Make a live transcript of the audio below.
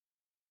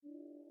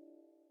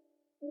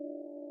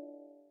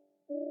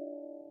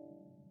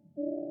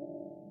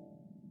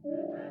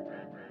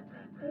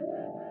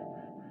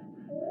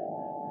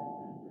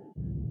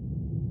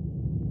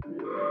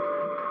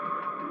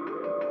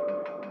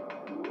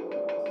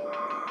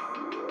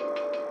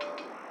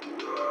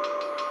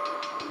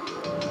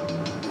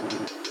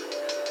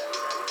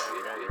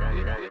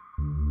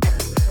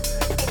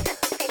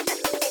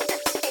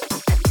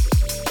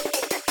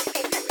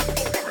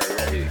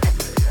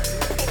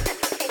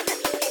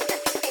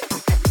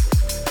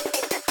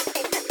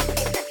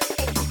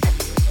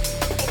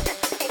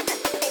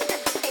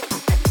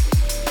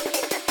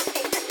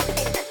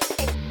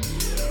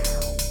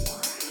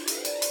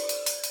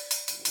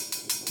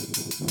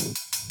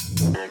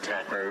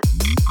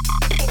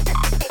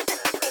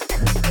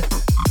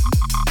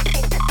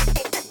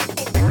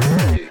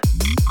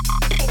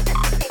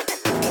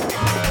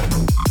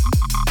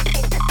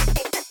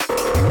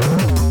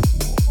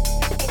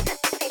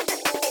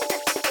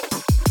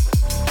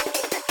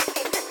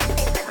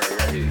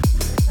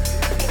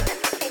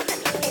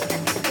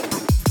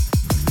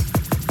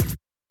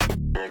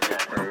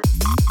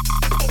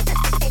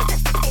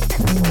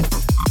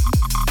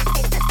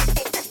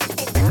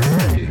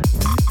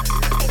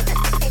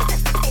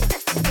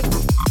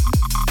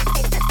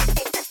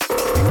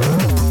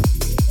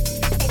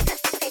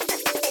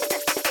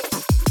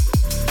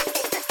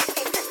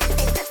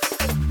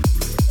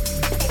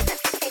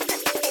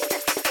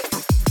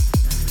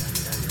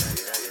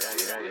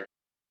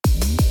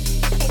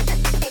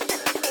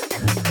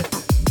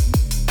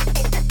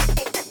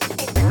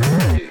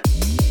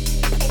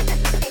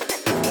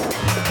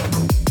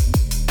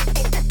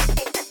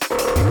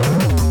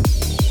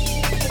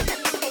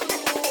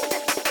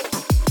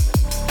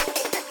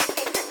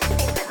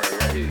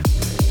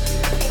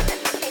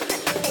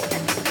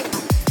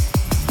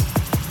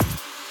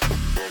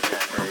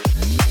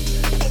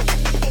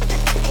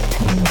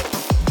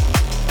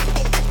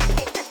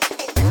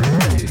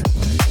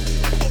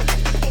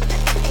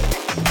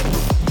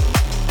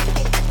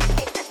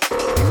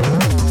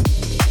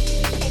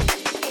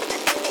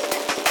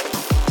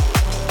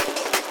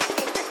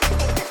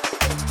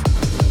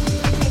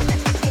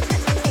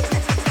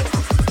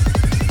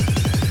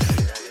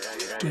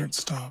Don't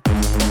stop.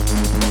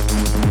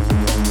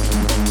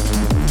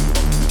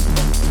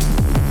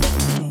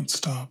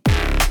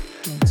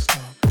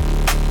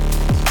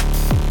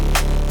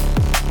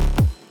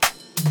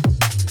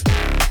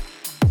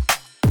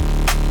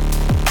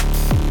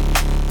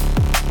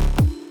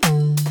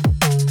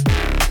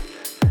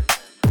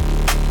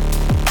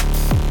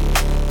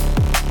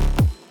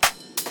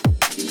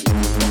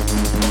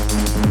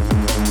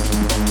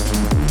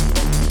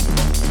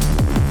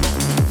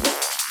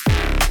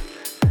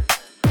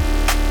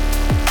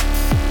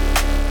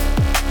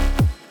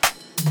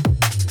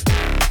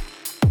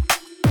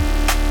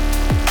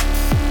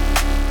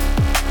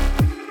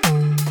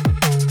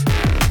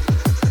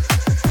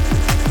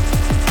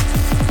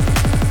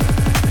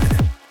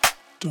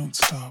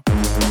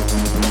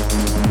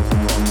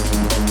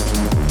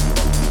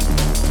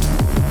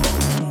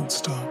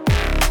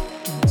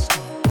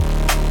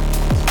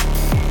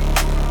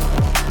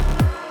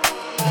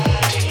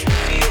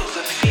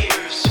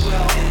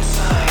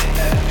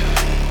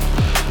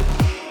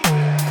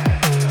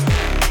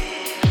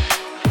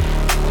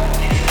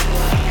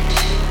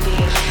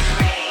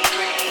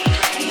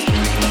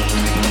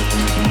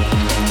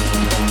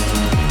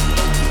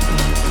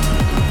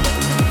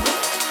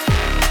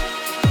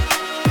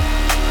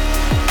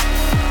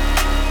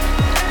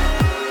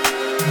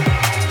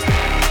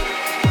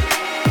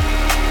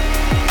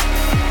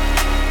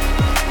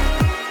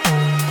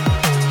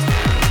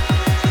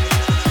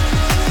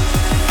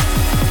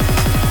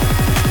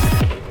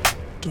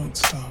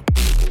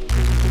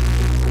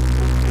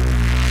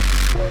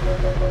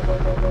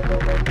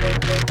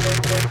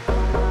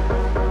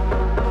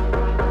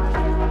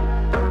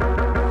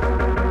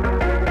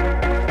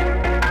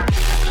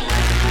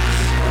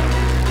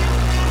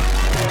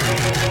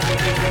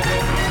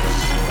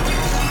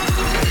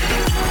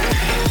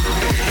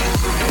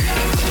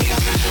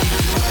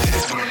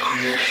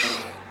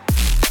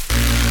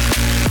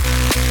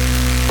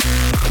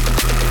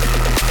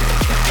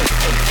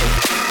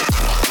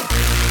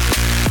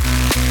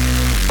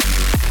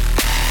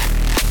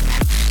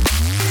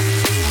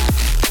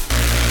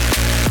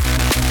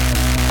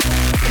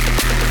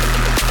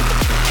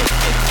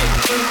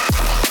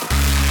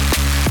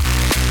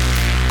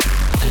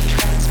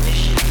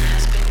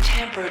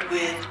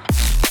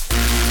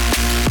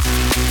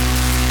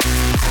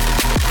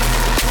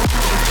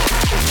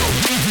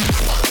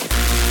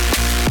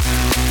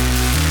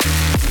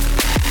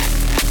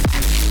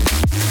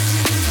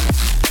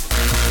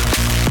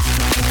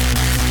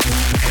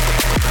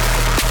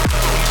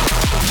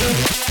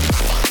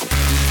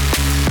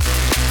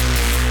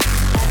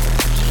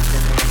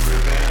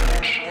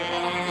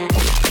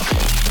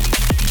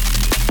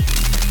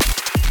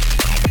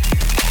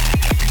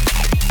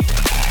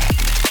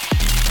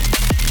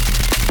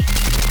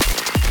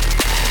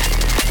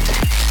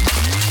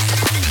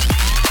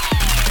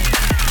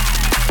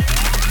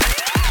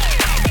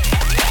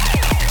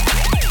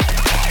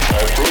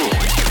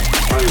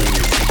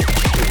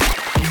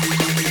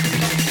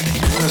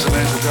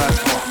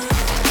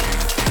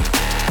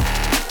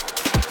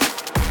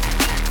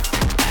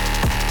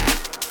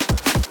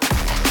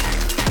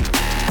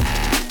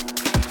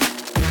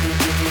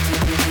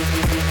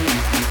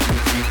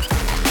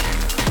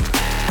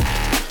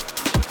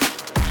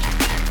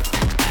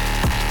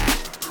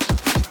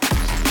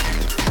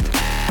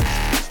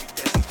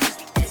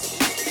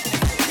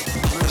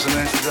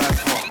 drive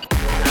for.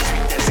 As we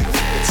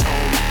designate the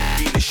tone,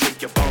 feel it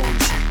shake your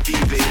bones.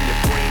 Fever in your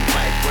brain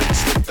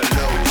vibrates with the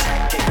lows.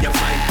 Get your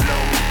mind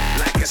blown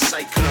like a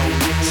cyclone.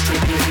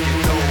 Straight in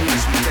your dome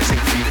as we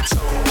designate the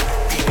tone.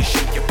 Feel it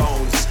shake your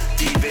bones.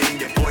 Fever in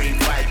your brain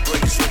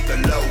vibrates with the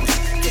lows.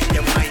 Get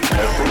your mind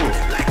blown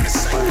like a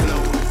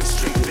cyclone.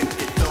 Straight in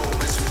your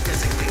dome as we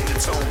designate the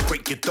tone.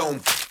 Break your dome.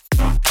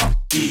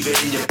 Fever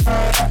in your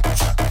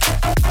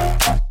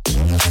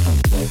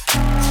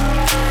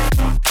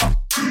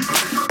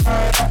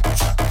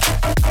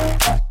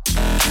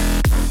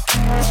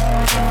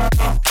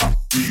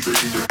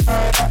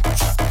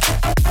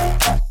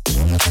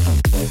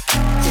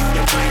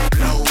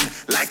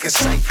like a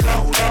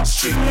cyclone,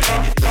 straight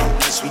in your dome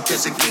as we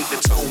designate the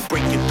tone,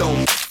 break your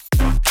dome,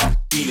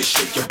 beat it,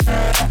 shake your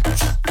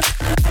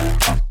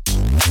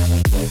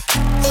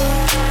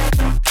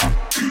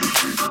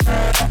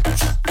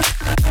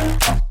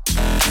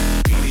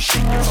beat it,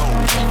 shake your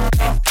bone,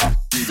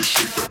 beat it,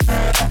 shake your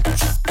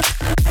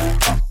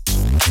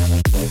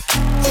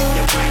get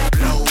your mind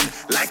blown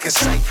like a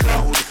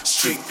cyclone,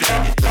 straight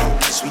in your dome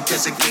as we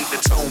designate the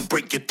tone,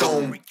 break your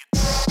dome.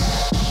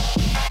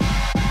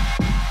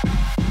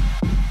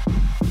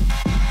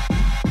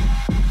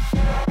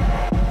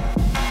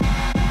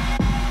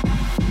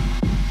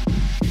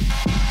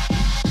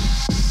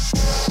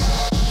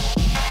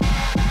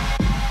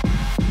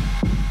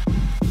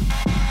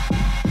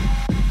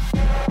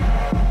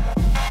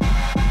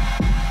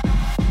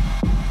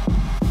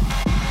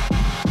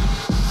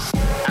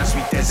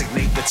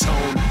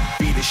 Tone,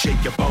 beat it,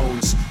 shake your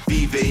bones.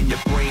 Fever in your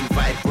brain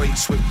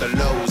vibrates with the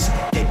lows.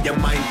 Get your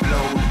mind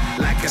blown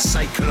like a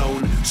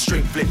cyclone.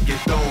 Straight flip your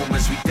dome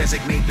as we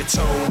designate the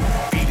tone.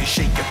 Beat it,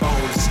 shake your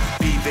bones.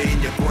 Fever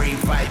in your brain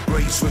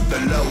vibrates with the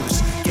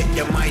lows. Get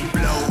your mind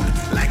blown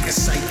like a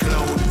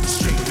cyclone.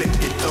 Straight flip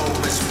your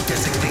dome as we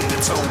designate the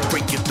tone.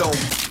 Break your dome.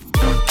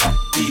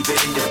 Fever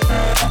in your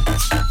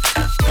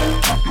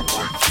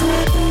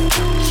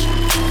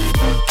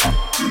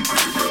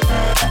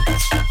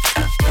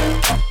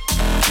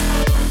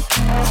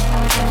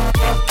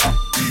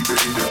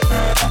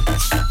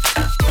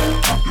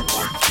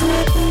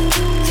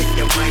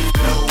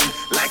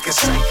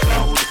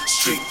cyclone,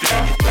 straight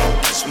in your dome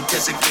as we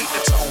designate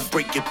the tone,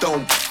 break your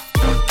dome,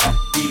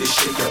 beat it,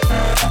 shake your beat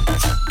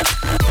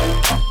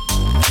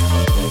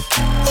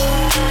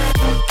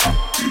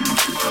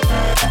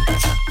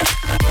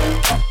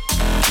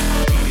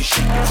it,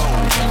 shake your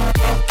bone,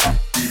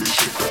 beat it,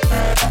 shake your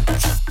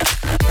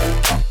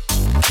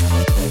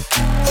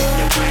get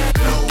your mind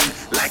blown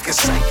like a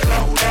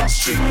cyclone,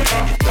 straight in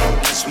your dome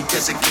as we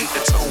designate the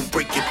tone,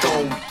 break your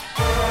dome.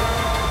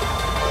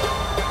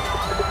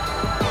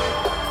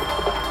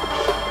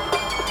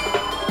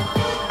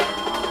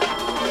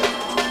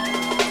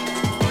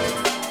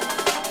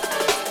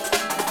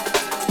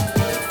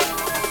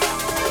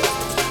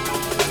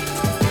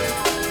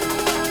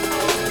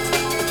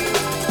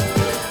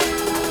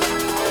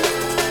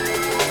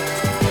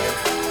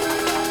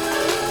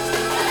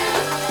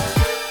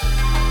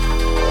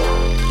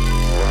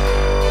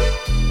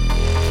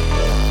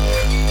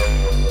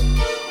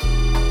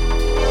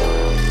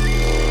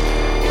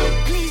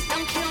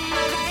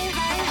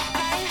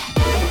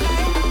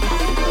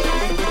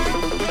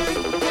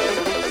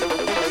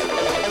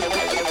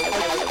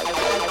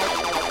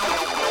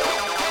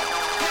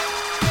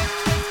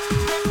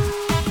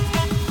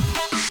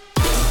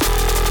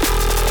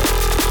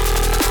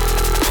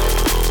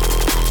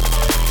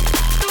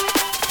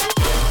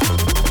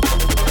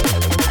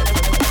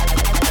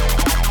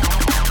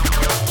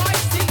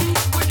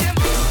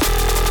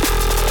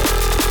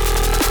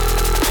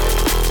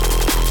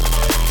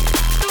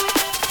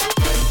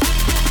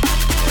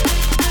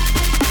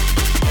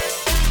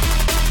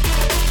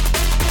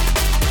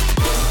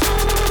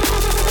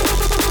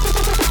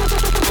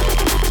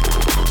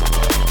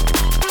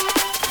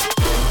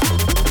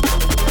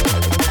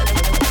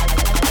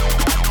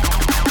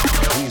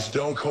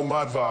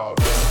 Combat Vow.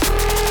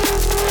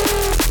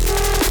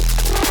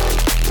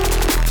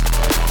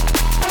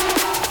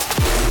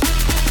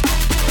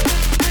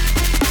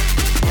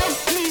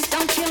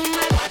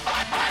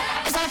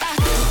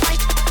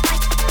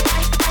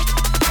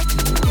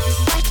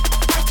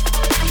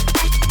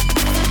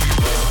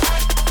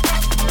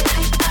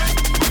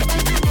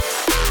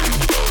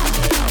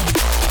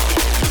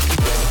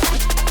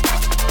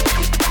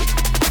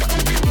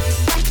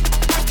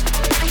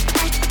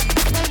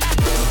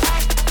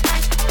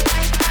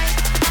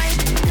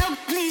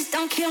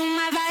 Don't kill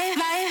my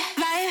vibe.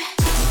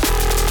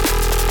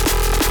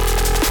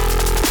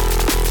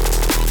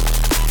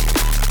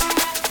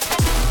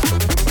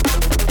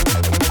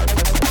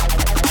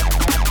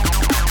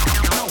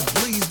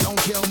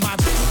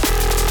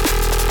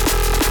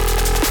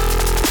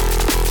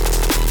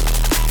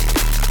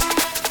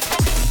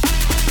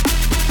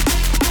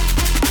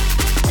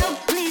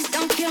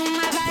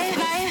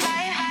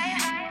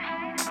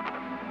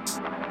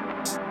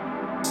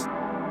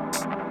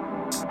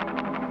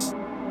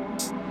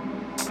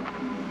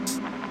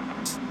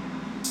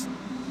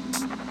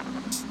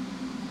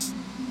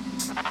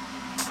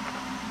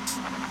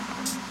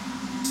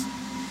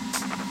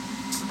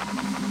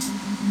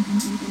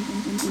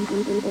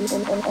 A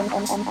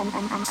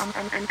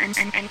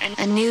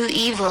new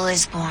evil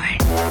is born.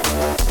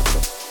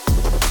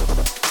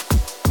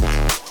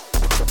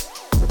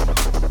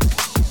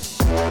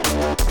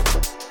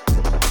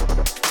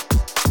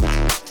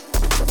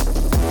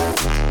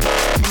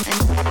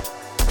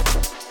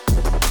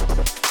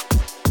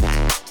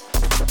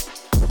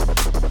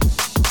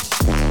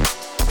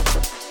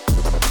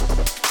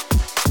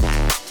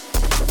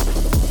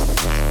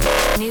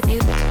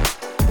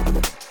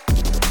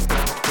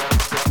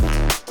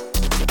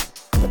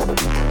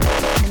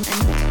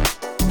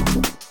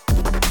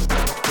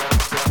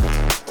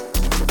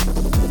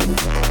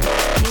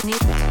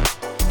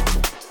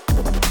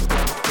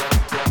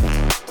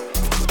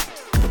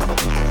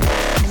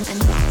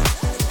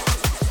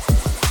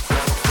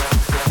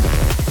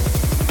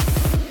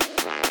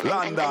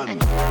 London.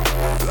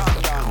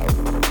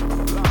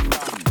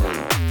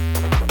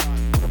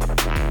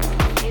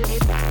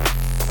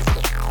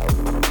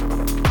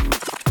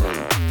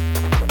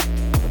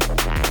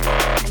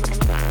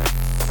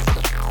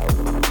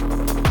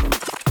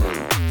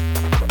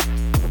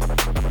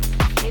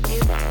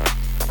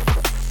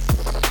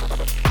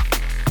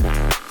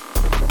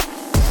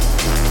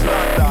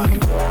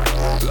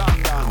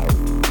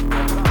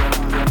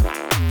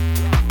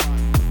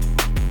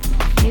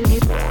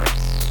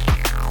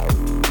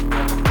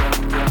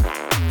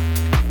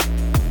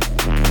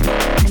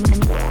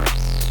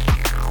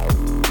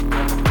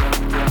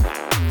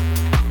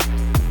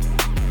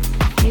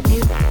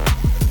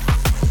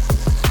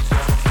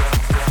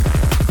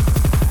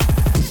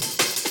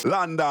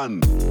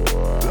 London.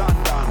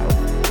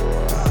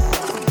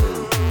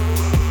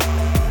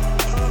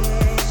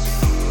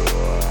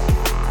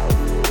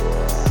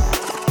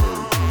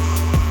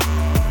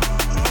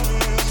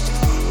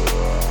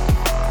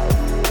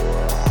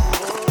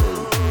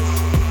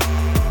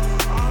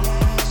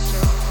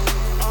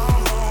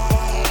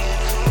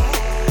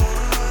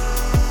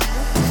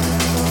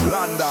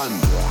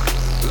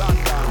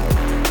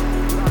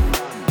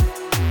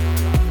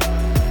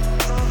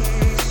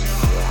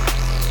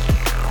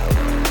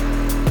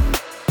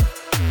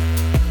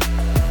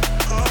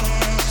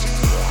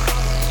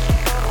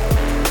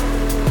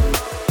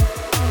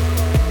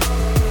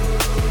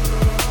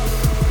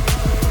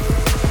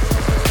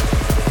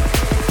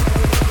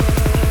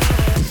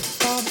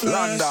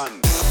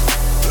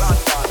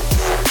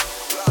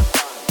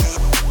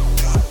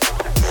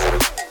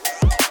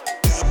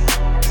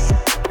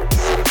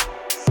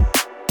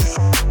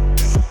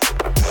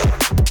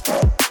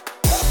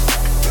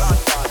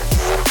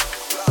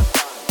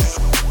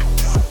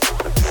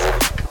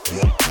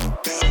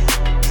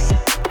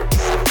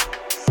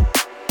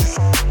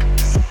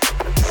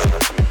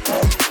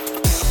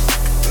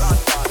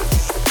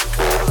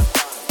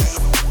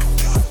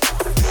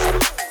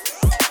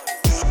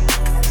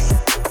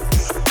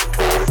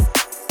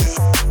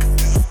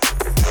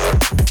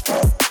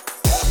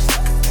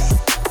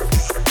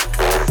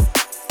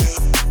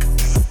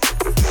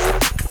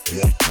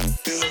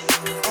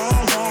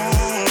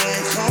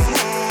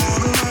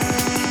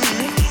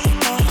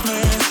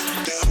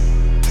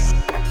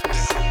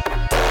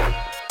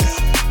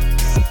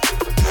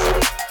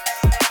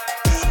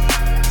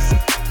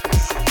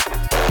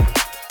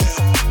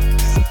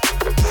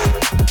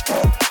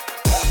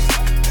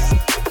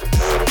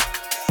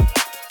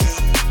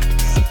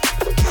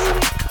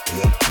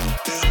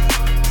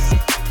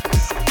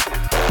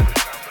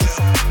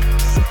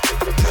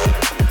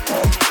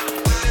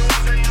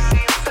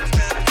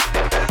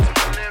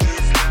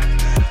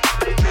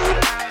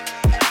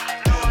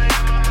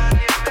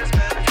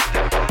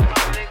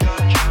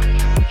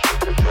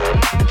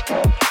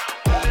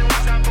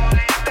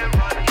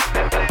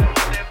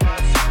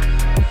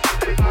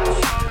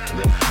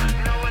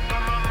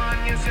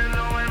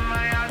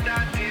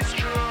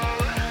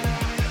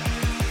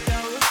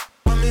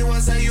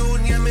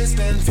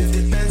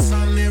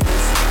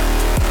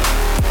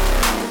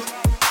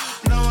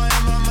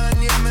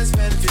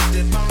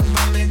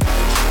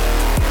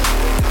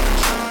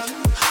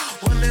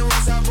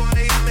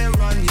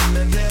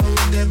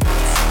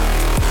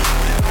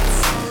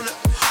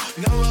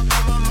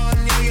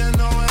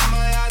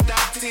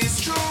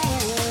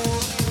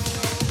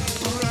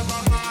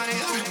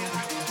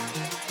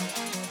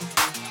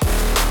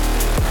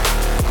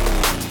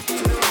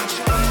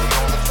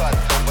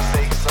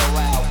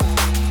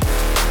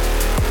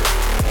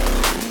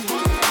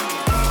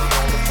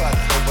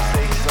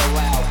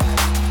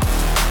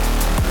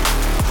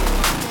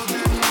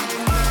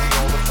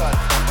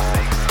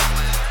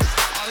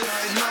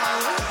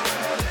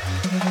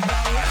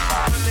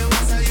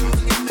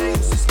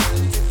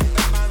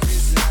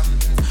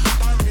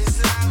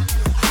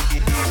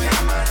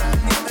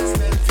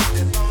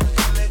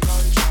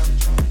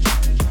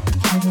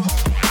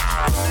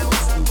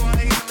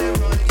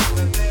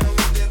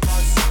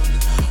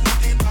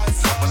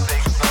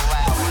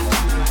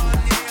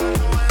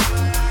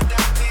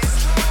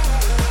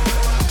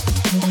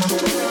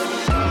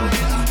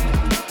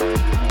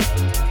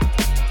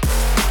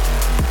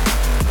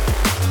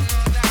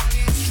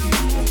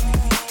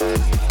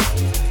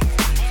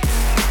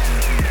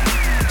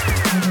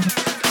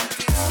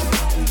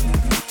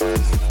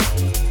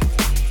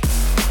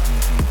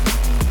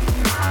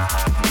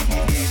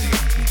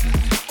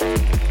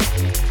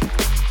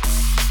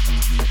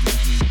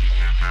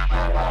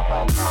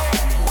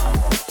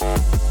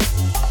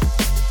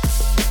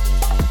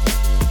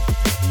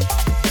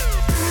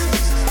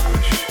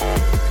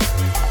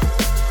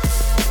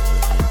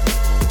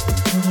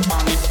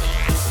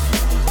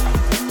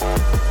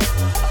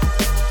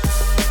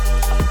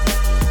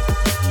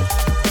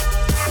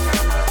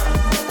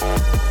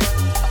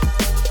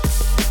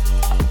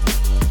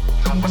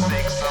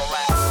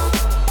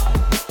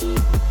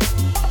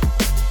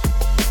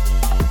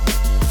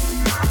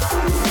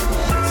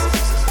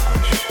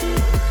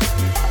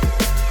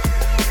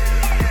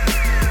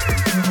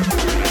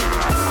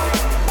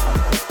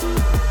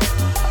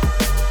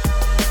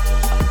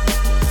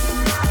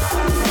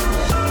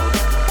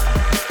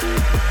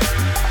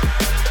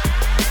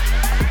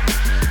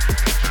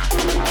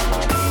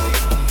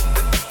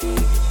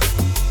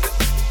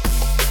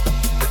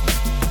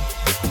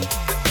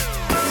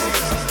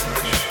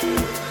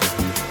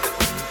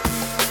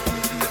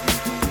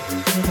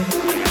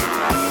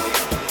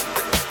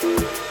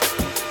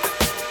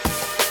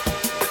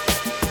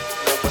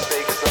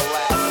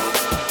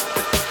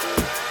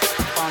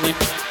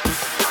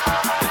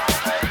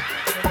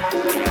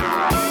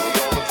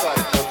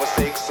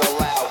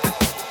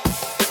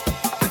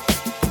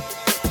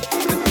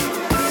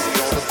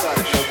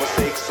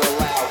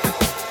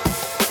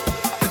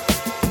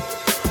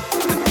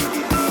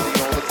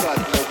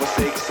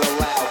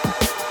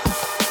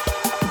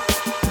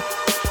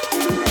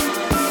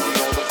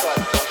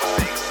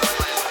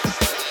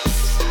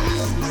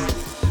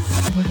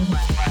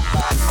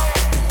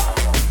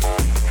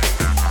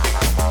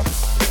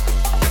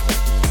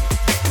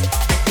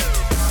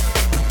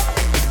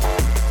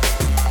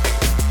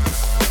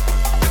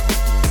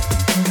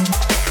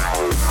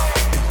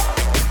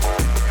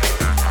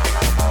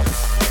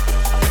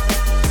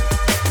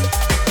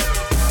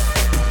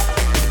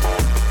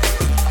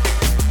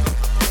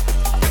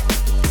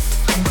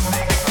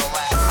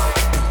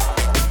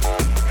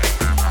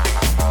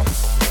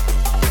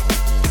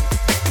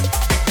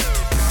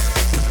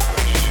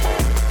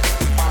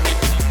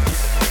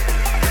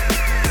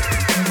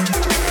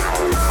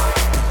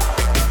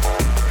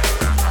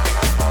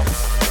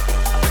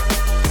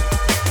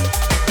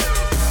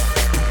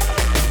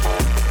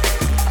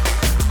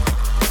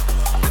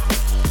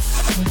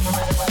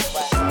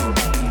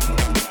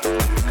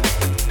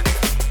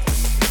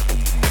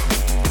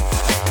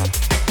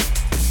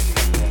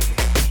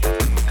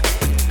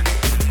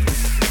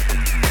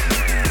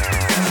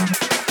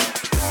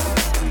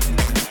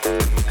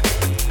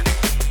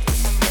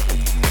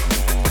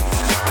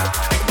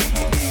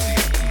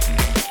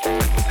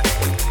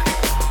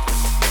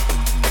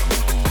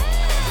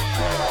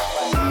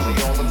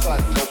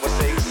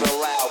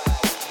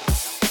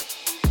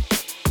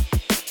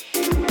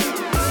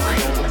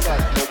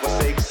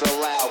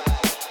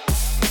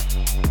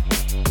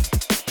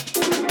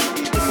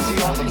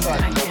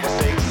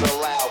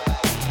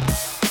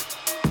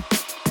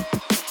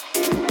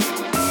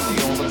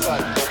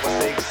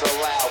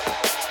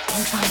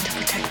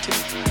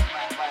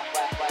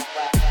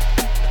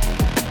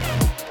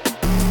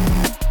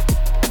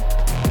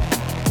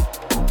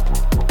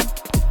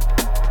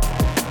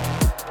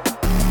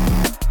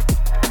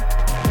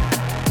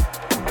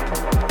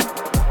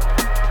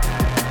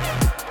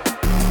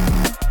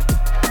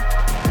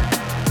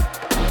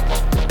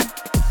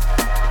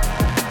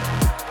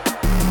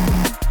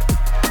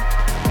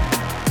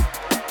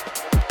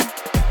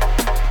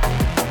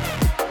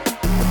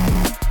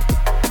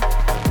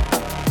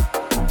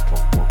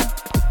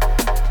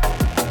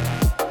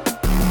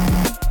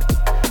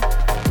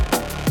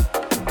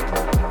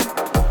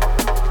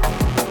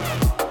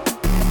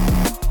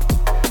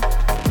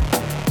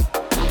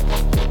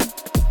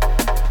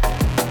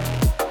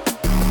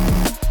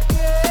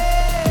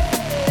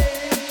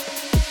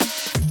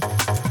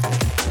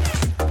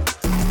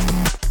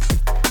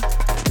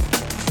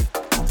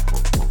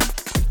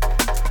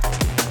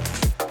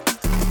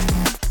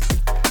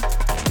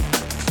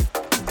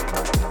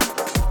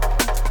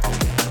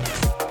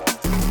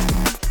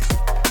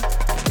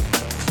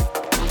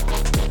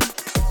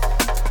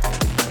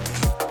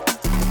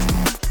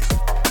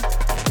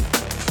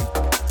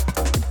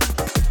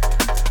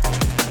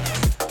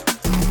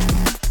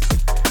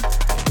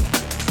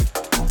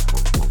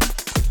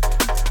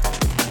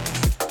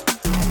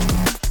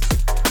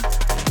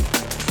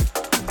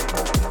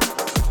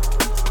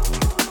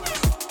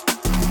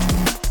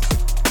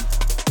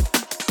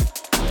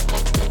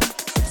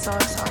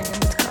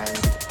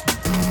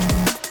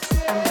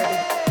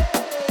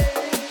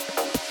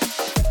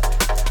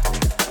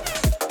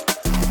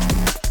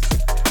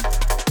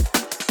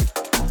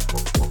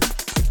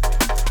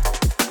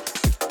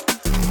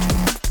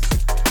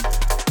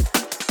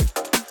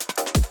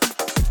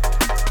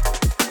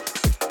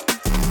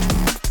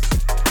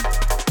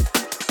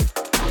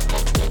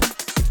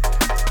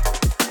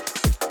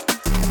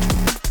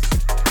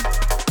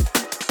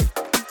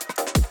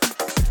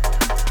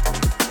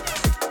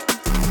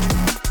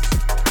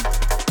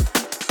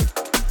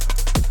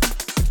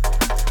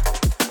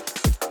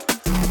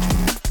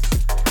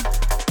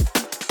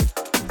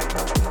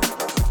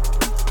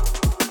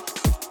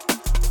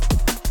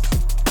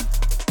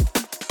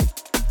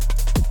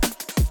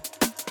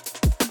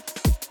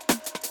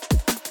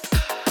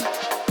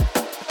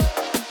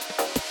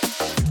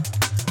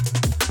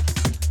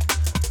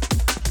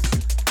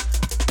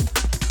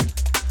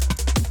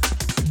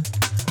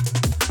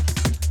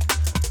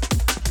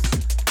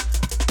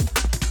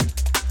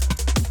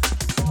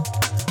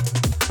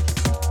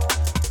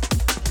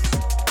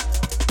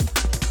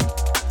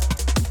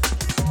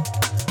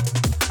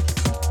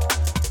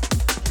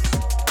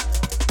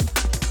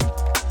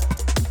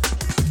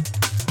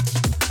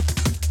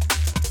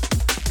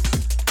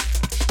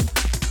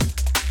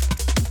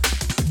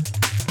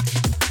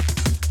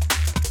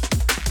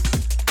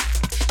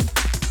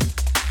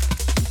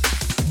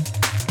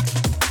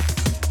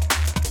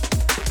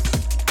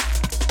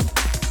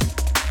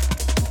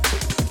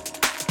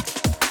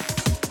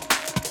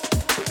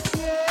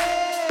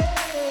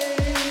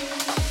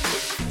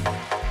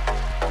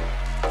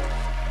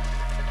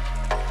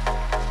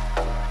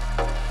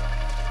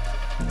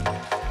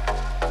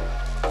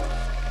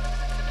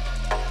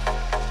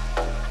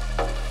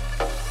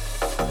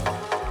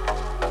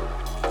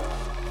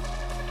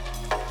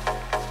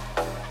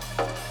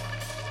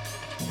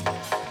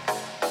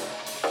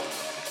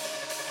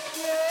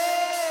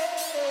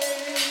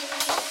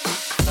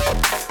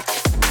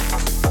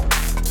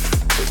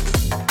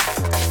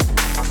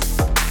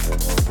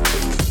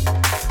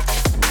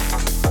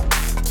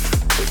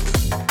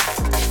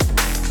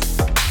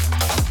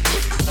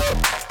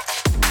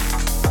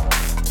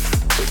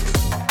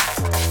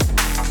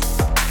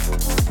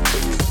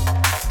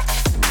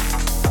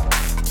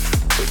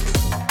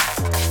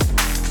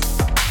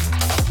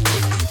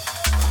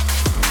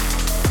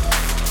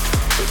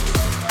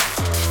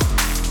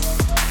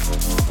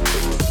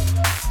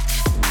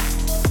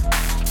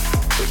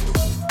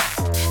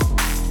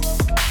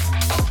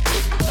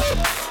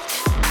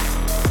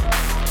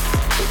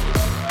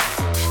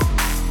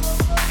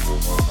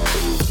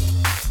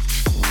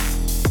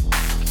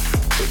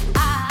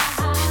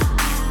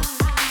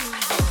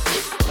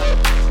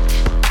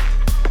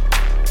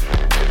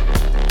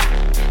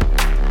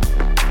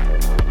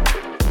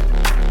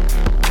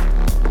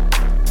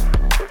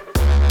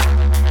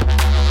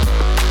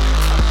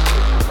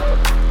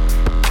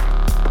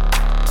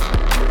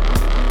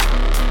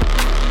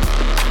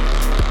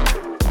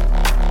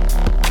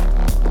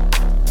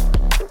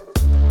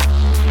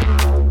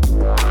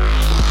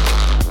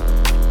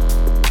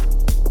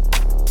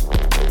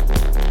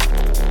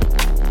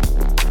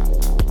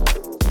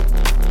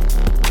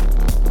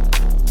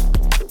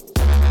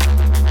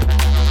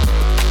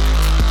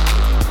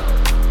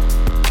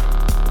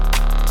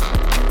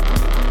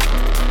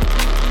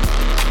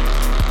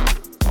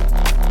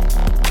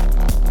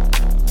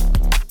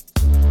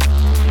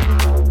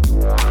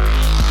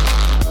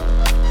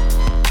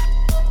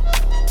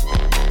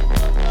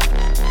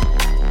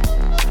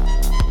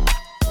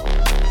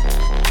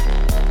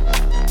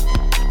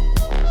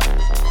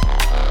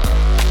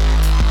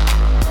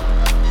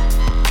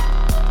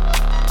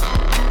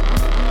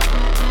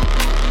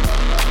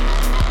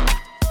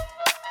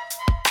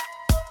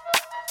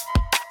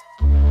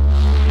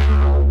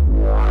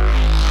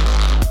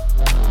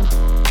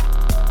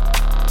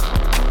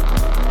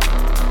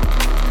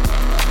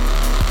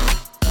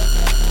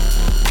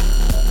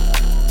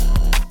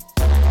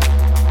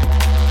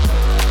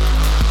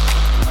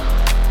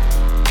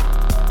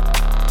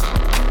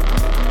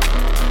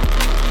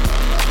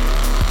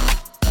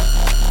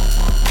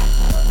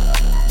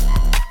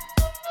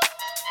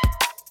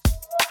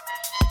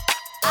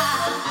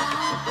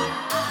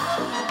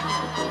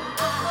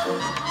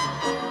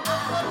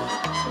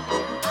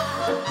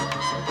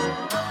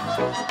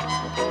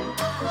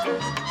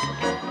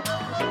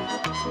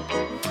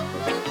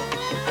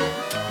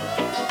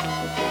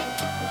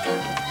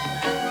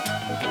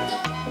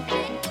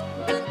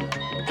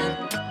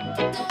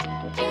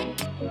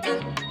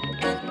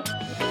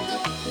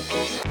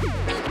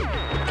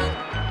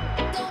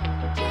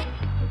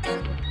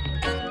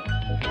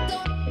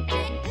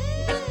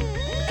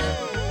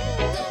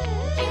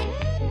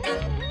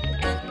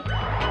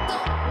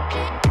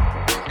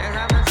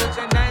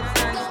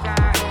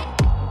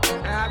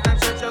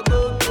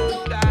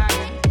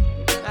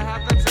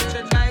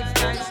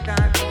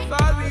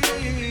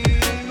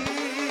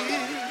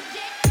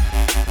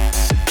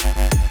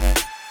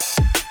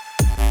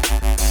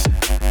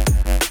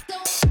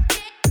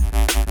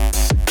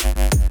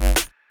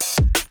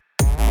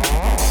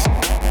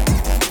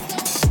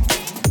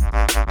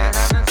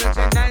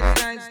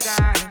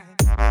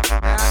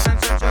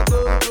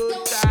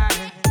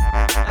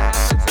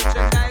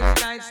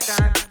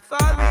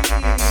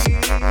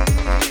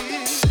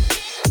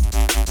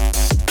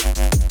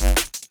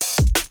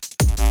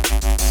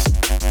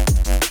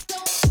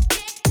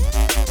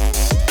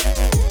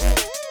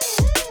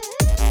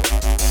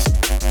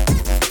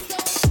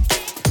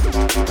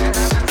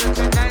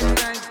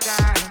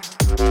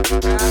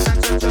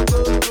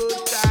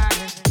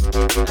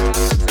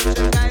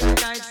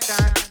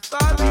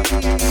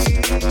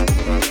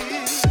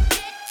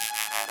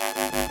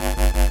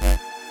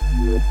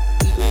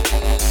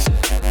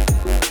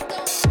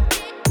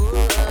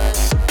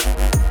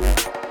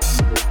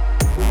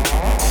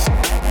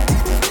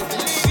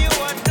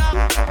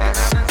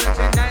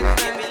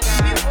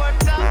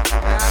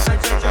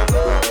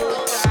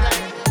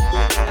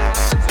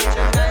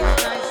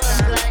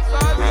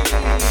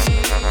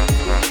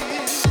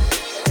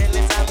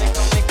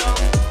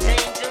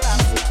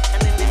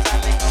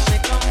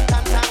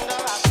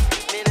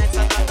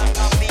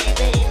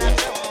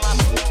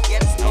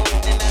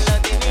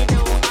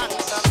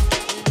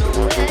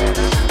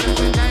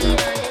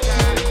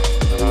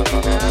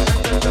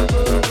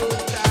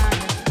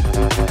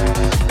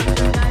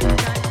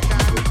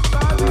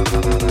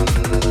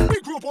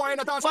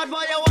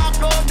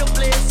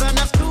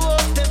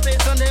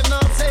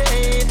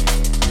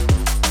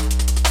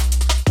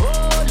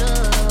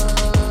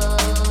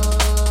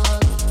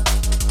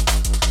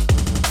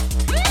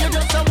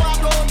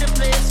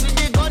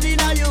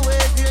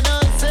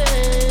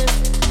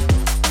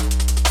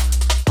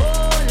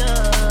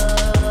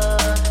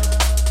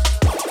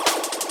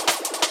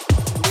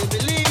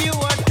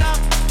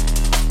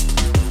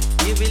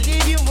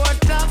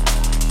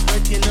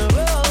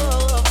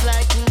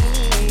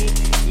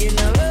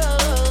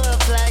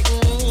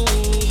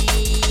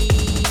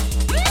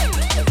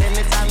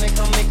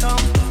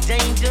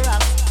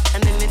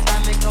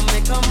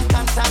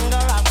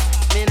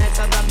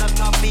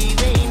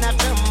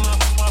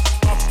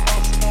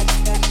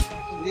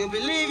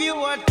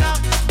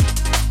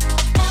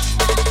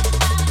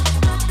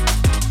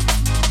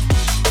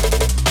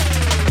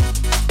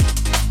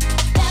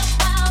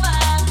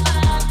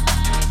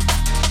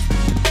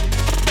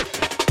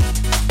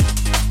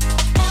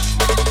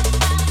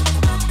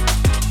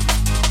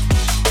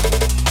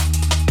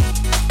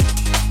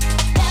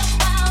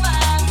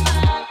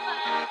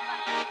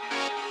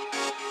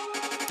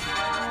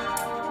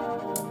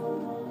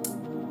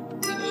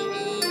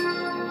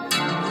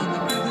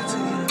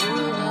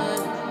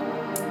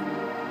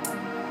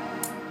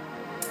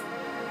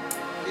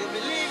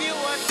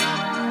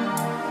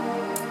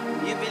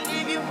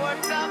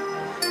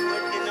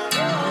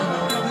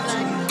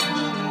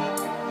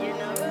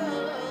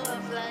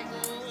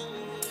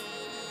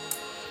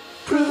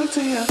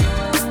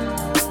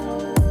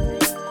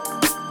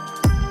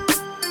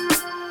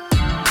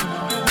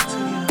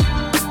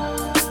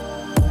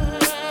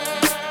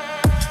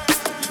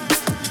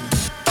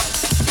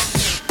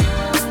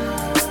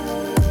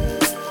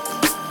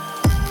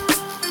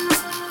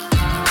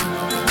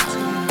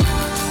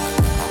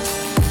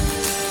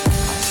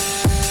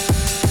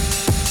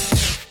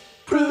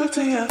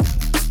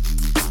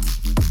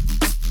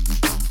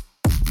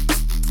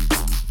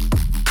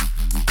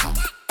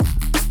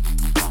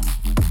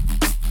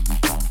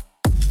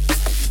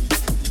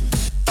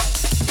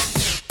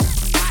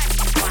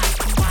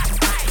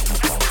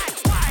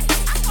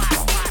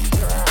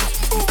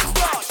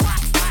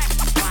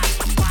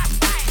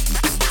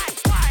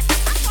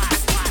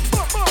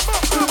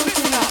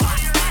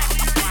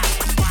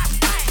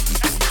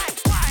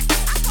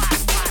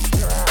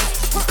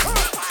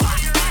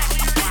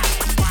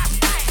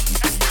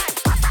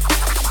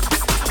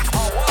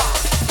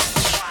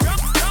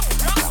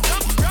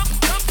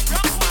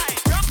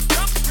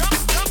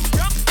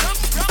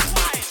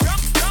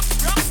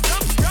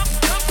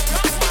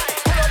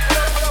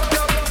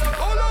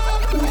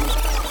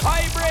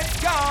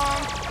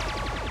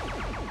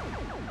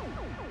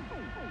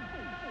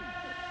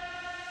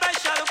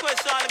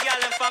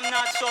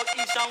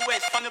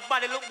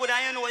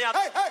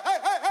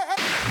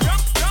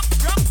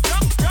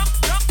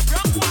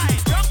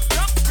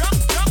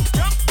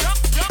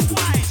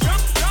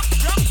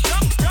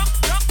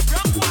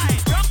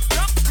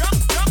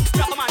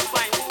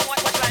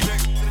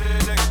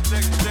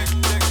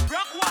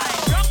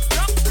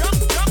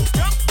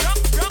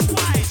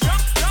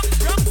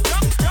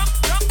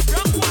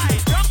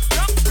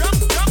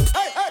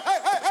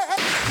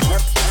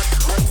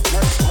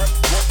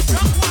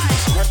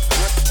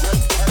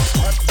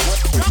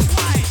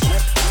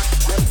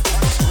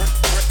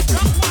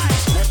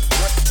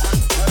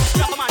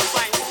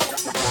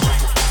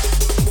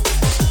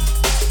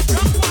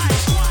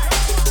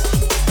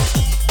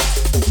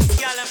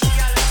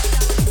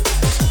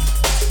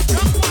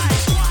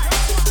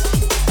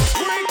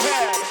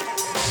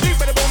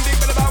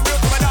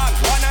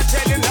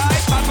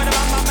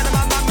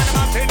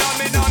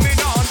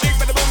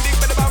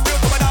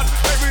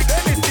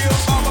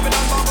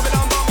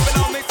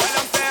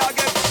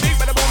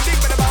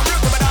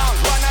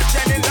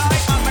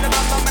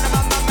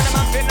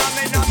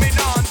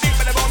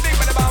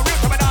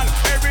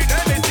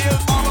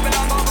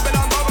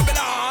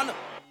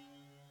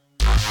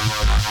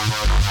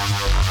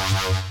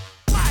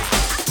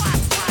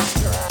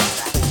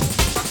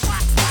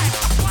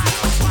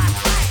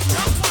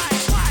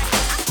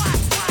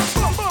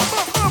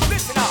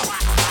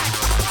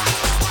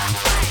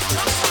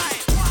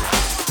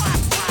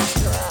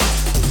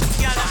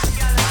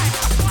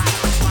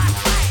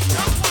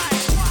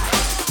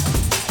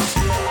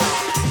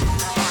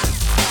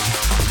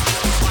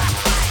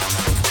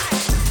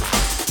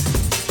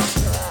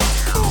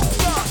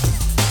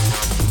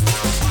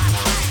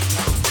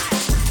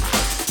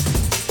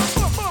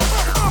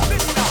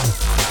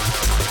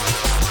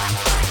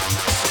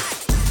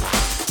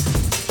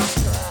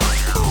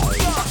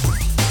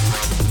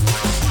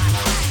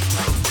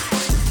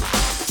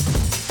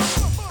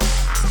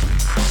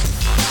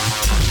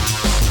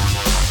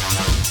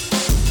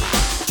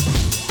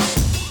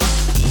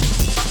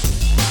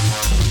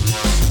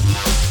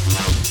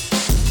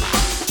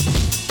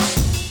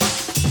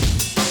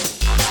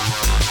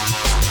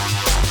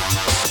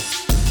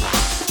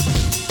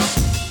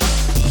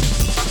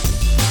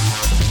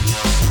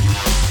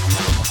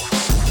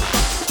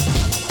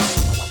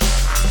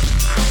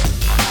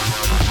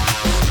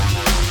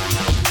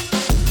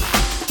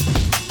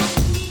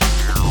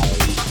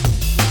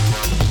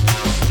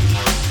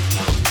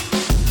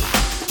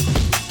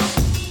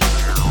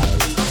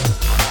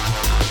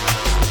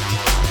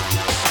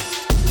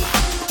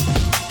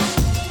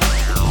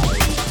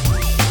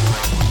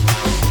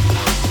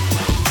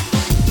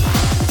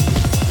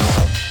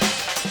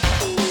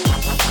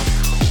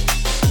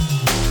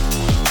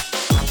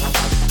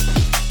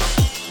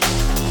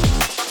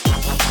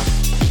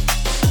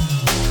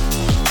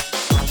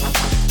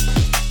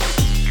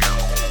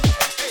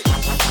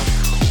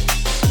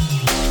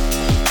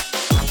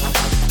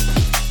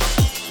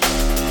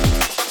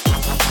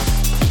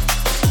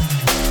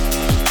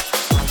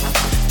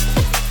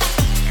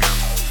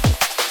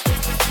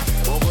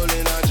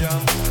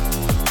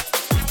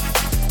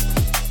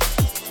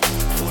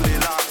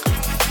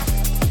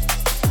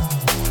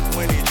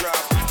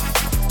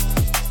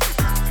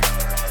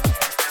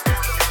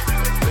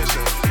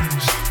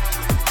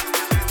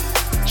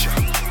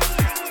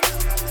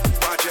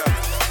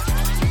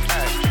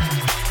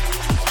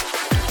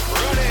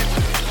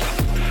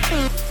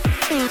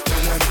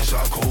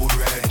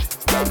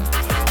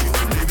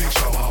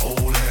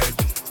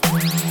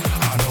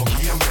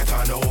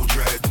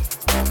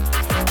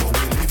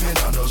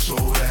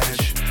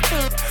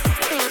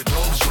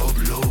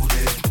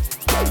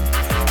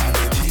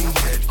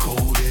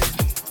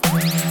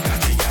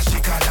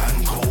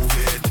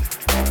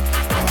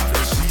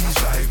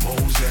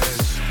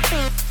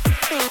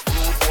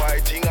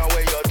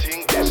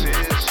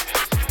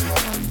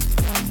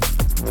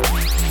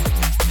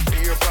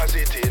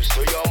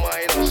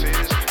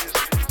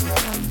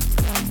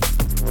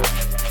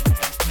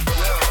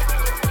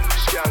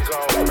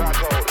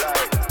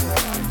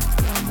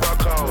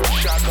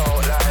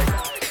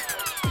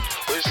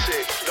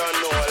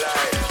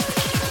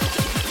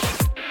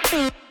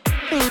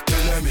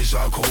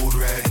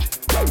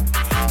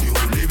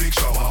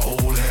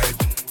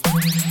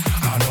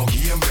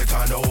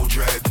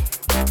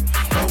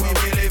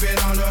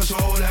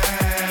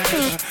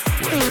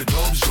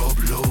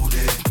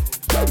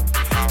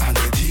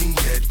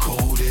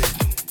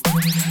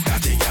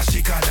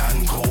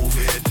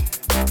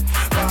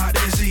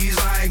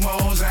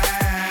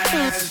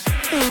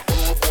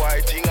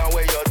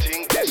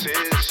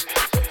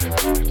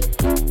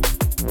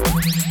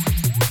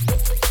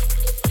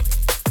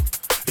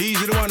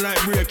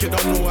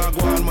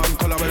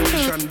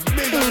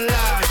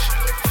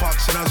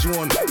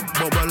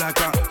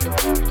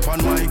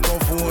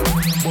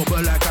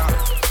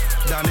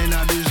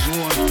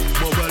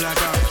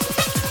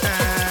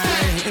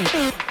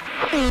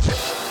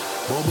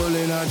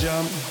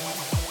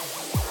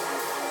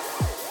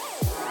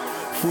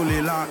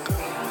 fully locked.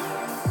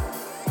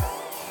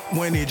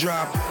 When he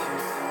drop,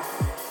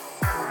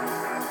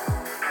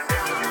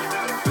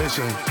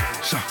 listen,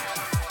 so,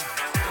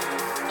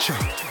 cha,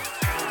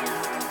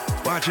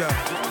 watch out,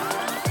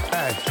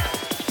 hey,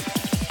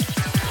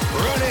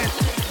 run it,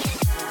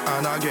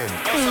 and again.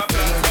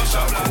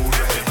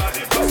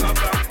 Everybody bossa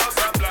blanc,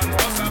 bossa blanc,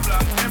 bossa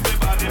blanc.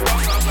 Everybody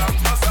bossa blanc,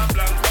 bossa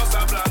blanc,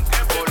 bossa blanc.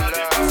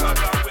 Everybody bossa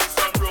blanc with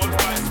some road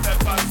boys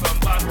step and some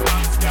bad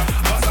man scam.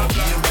 Bossa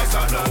blanc,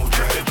 bossa blanc.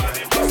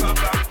 Everybody bossa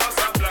blanc,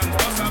 bossa blanc,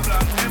 bossa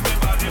blanc.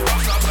 Everybody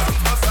bossa blanc,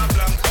 bossa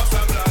blanc,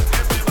 bossa blanc.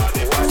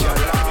 Everybody bossa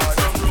blanc with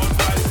some road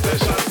boys step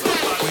and some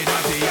bad man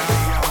scam.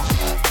 This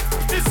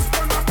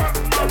one a bad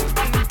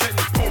man and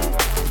tempo.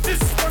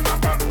 This one a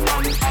bad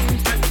man and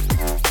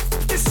tempo.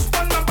 This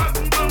one a bad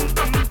man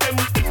and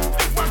tempo.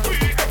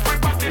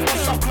 Everybody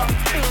bossa blanc.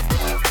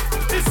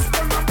 This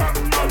one a bad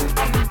man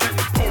and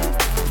tempo.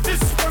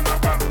 This one a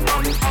bad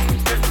man and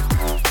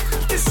tempo.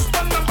 This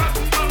one a bad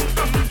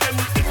man and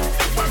tempo.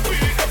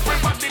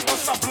 Everybody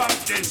bossa blanc.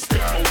 Then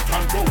step out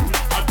and roll.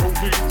 I don't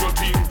need your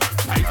team.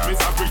 Life is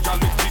a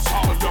reality,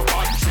 all your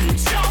bad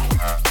dreams, yeah.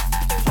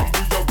 From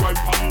we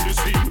arrive on the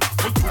scene,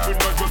 we're doing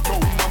like a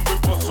town and we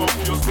bust up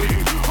your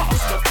sleeve.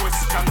 Ask the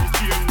question,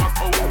 chain not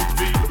how we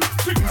feel.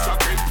 Things are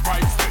get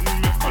priced, then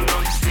make a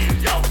lunch steal,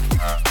 yeah.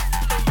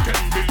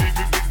 Can believe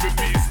it with the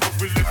beast, but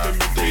we let them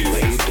in peace. They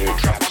laid their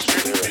traps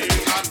for their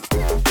enemies.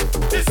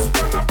 This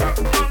one a bad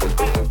man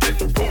and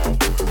tempo.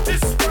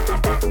 This one a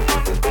bad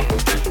man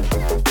and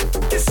tempo.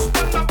 This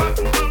one a bad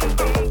man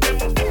and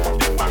tempo.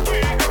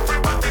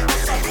 Everybody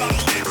bossa blanc.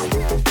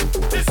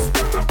 This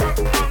one a bad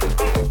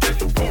man and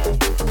tempo.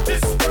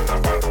 This one a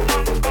bad man and tempo. This one a bad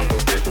man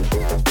and tempo. Everybody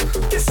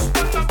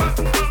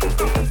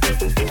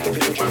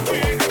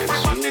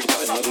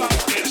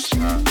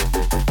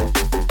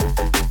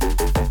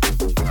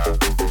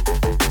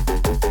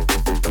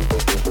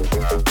bossa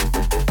blanc.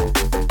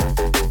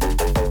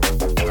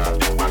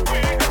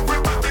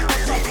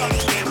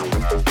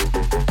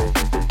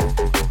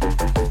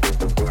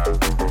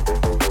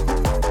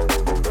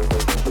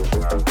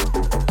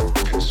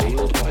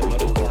 Concealed by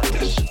muddled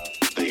darkness,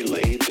 they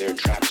laid their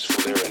traps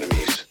for their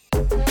enemies.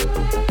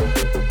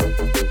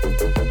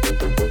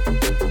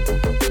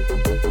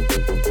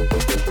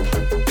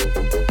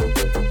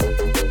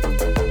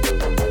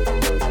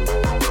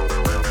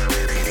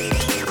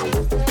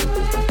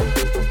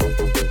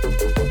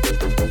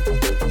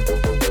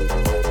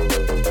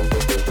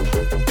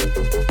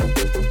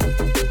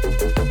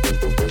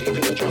 Deep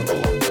in the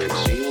jungle,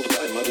 concealed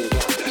by muddled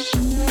darkness.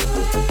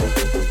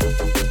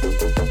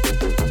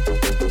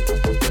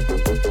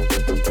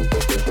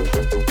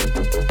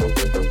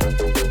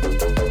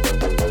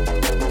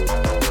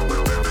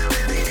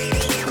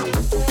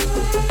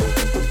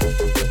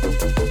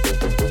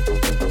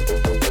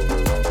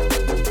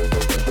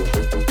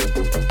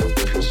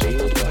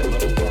 Concealed by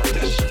muddled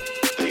darkness,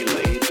 they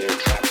laid their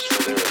traps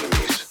for their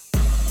enemies.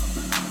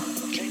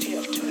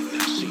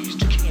 JTF-10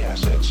 seized key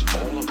assets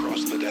all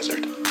across the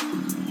desert.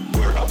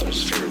 Where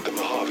others feared the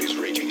Mojave's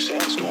raging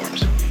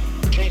sandstorms,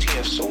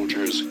 JTF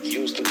soldiers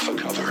used them for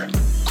cover,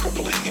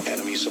 crippling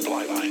enemy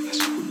supply lines.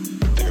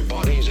 Their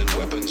bodies and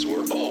weapons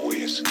were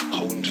always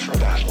honed for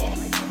battle.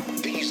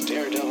 These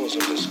daredevils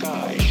of the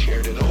sky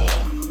shared it all.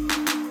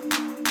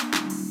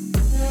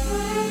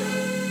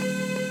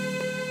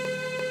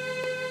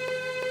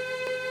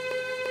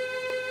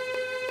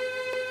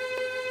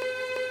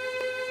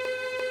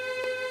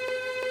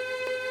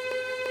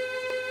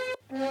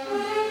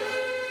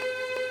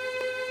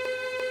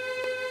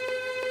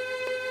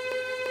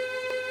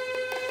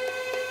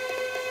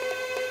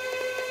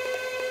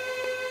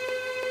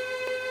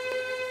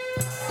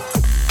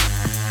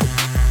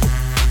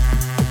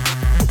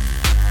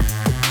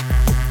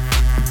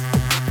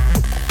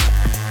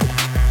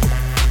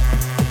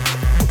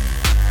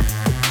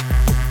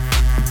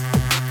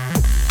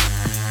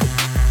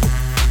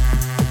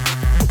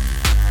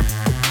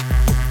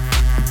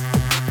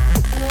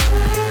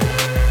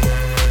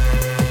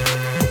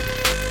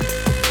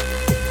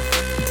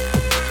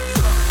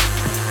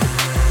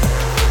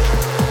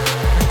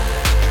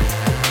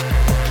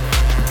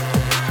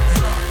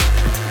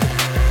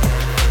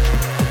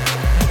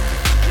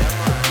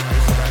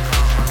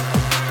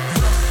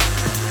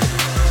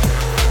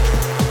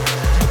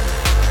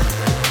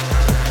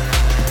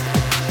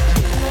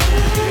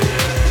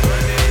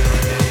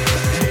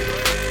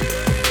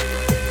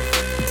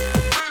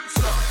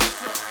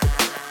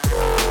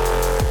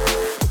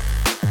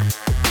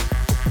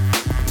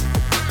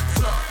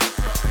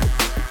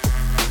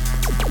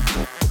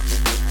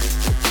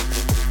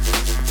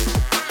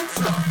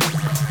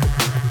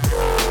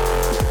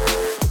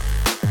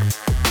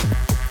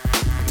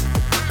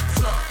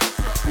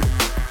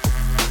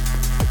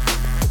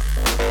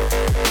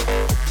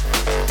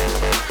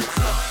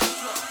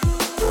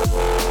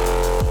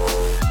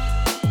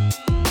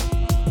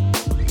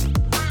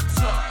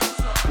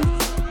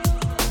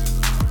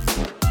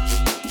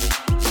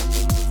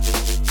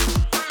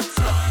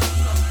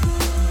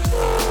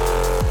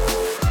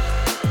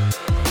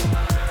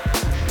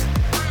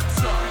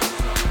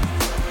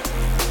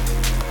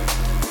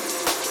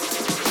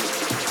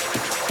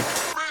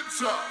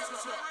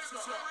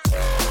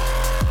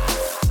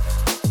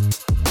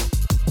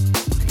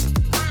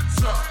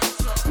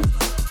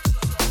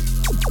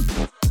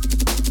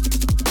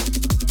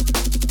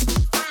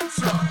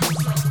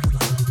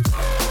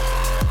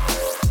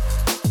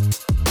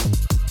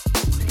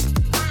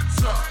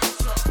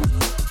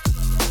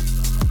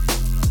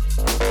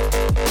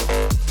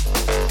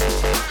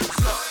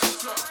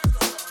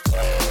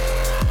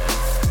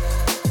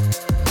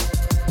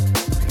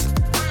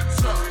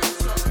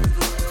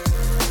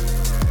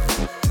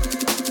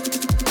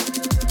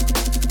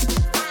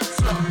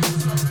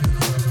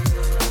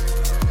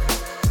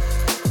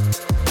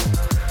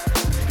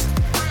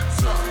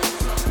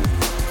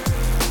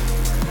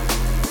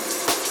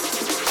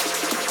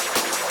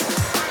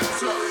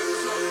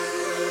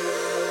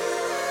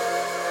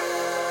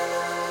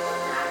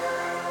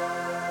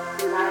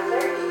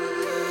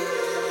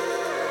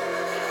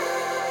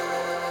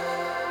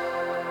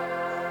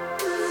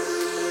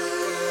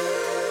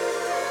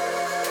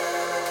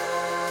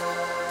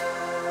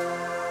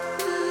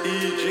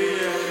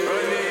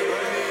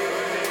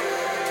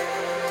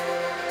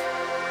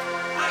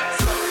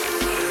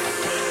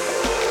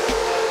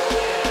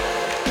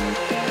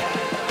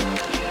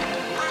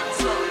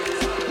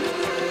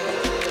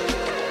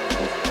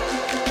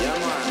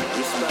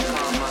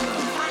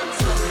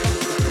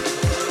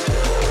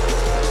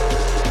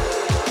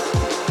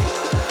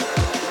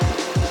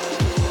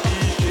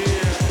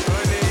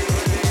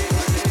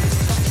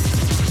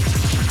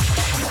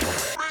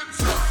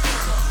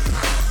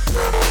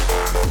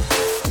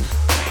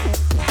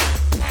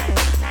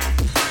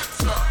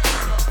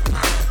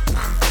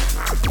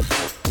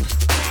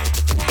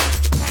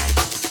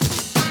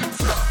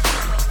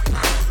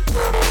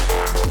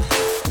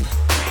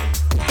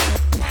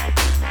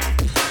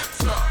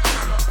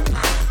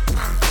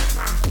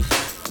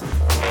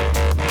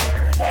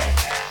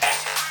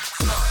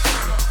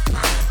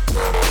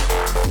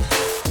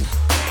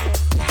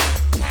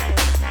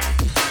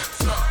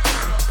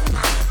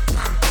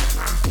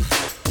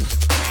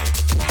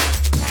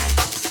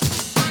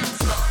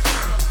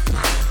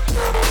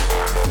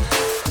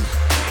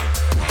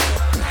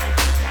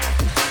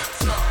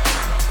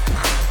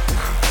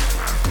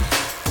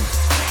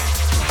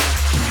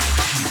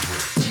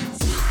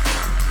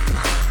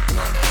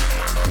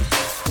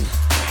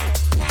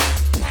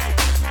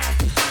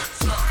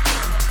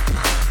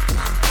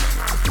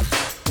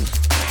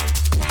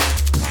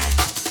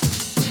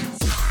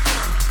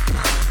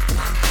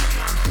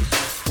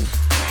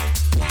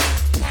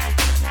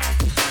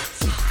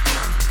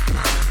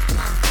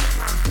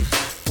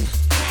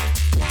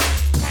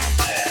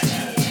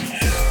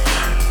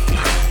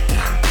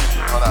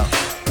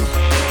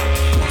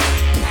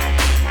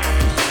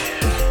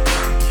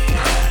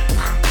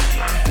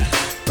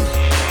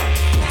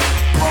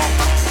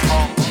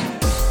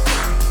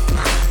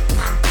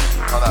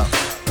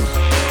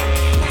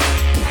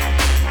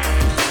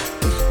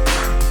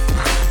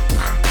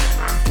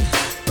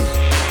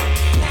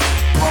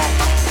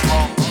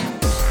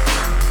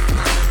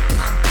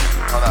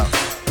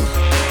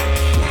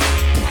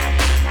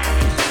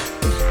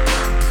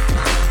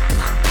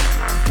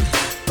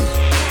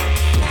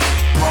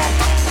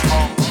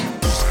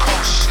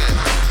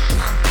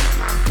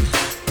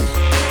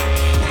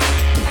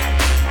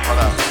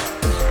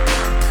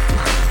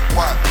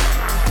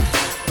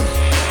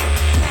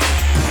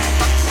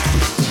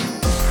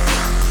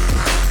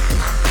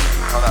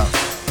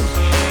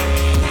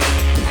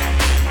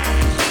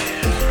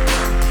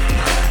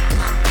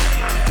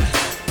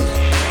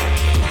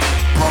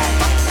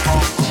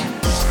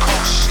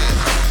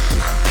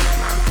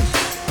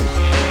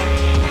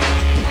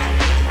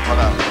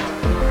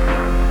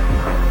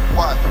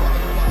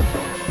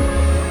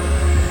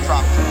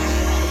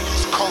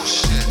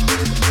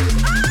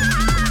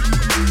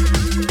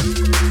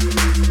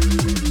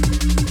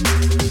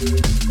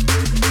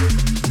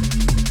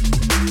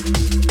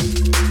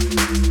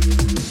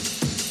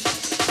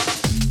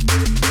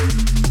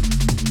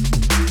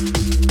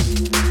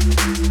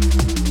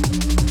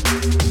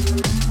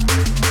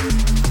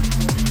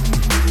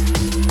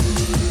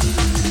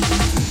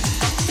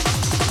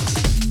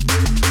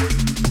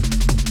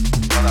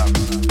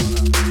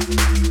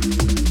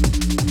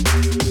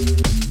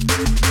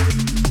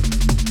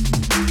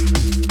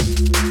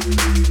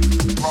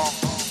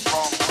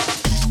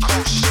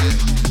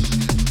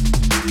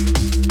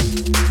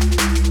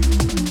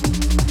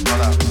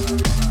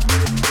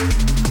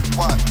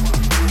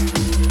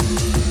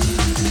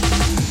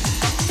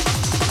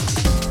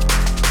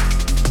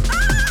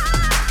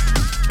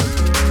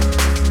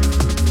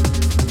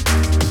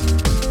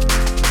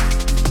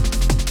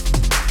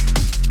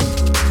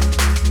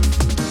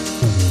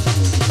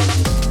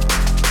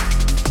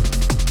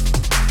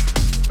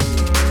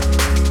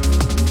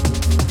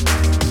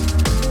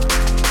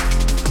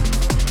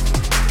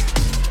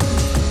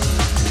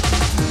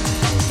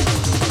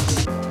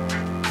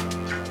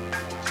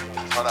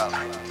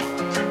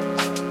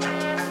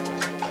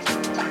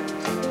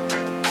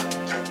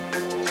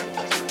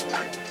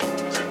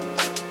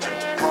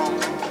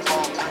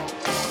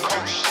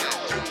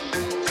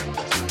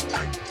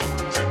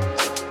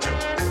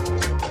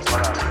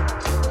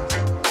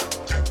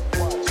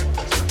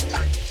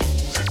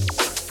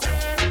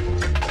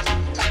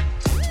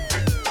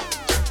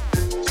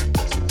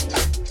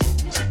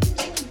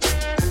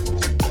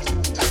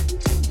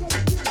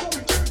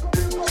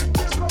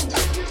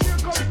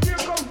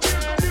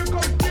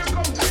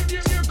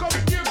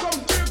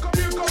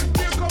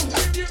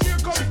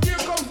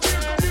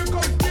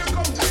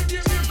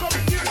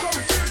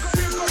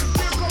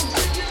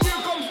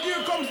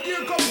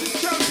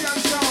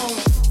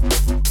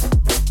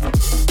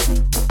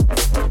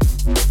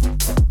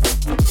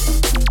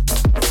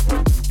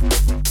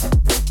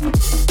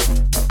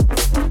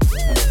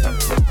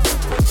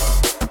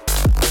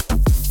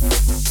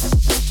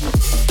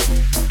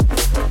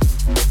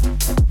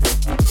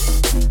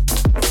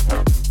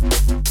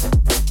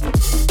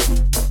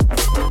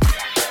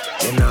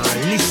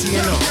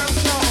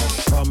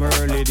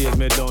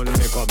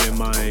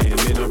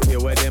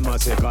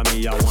 cause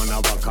me a one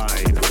of a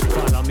kind.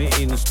 Follow me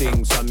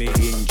instincts and me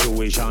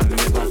intuition.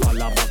 Never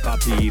follow back a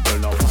people,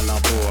 no follow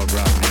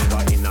program.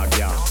 Never in a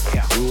gap.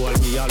 Roll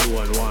me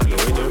alone one.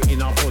 When you're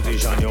in a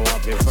position, you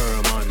have a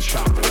firm and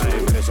strong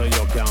life. So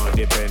you can't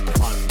depend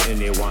on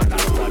anyone.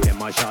 And for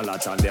them a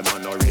charlatan, them a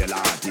no real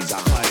artisan.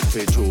 Fight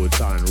for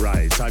truth and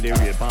rights, are the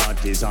real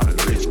partisan.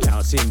 Rich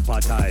can't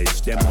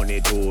sympathize, them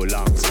money too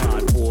long.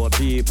 Smart poor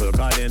people,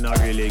 cause they not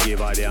really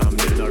give a damn.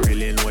 They not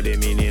really know the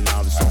meaning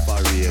of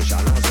separation.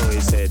 And so he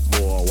said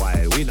for a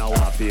while, we now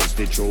have face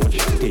the truth.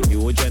 The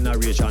new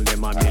generation,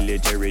 them a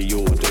military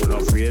youth.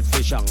 Don't afraid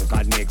fish and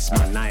cause next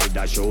man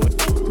neither shoot.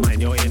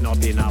 Mind you end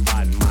up in a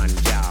bad man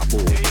cabo.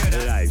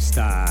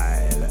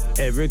 Lifestyle,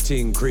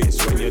 everything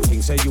Chris. When you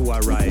think say you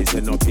are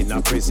rising up in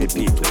a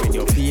precipice. When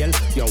you feel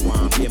you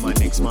want pay my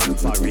next man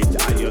for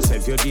it. And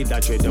yourself you did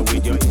that trade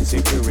with your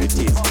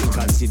insecurities.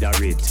 Consider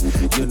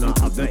it, you not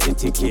have no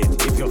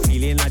etiquette. If you're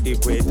feeling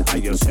adequate,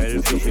 and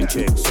yourself you can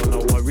check. So no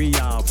worry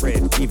you're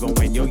afraid. Even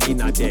when you're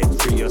in a debt,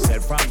 free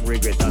yourself from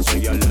regret. And so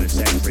you learn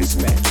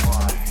self-respect.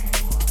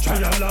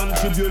 Trial and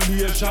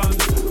tribulation,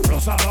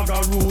 plus a bag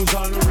of rules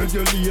and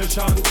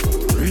regulation.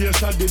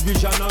 Racial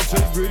division and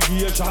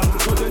segregation.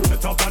 So they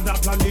set up on that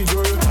planet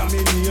world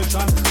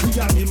domination. We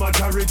are the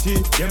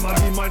majority, them are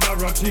the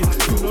minority.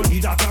 You don't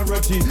need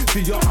authority for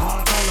your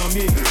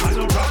autonomy. I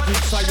don't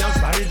practice science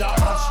by the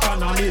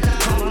astronomy.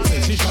 Come on,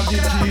 this is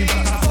the key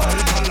and a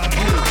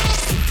psychology.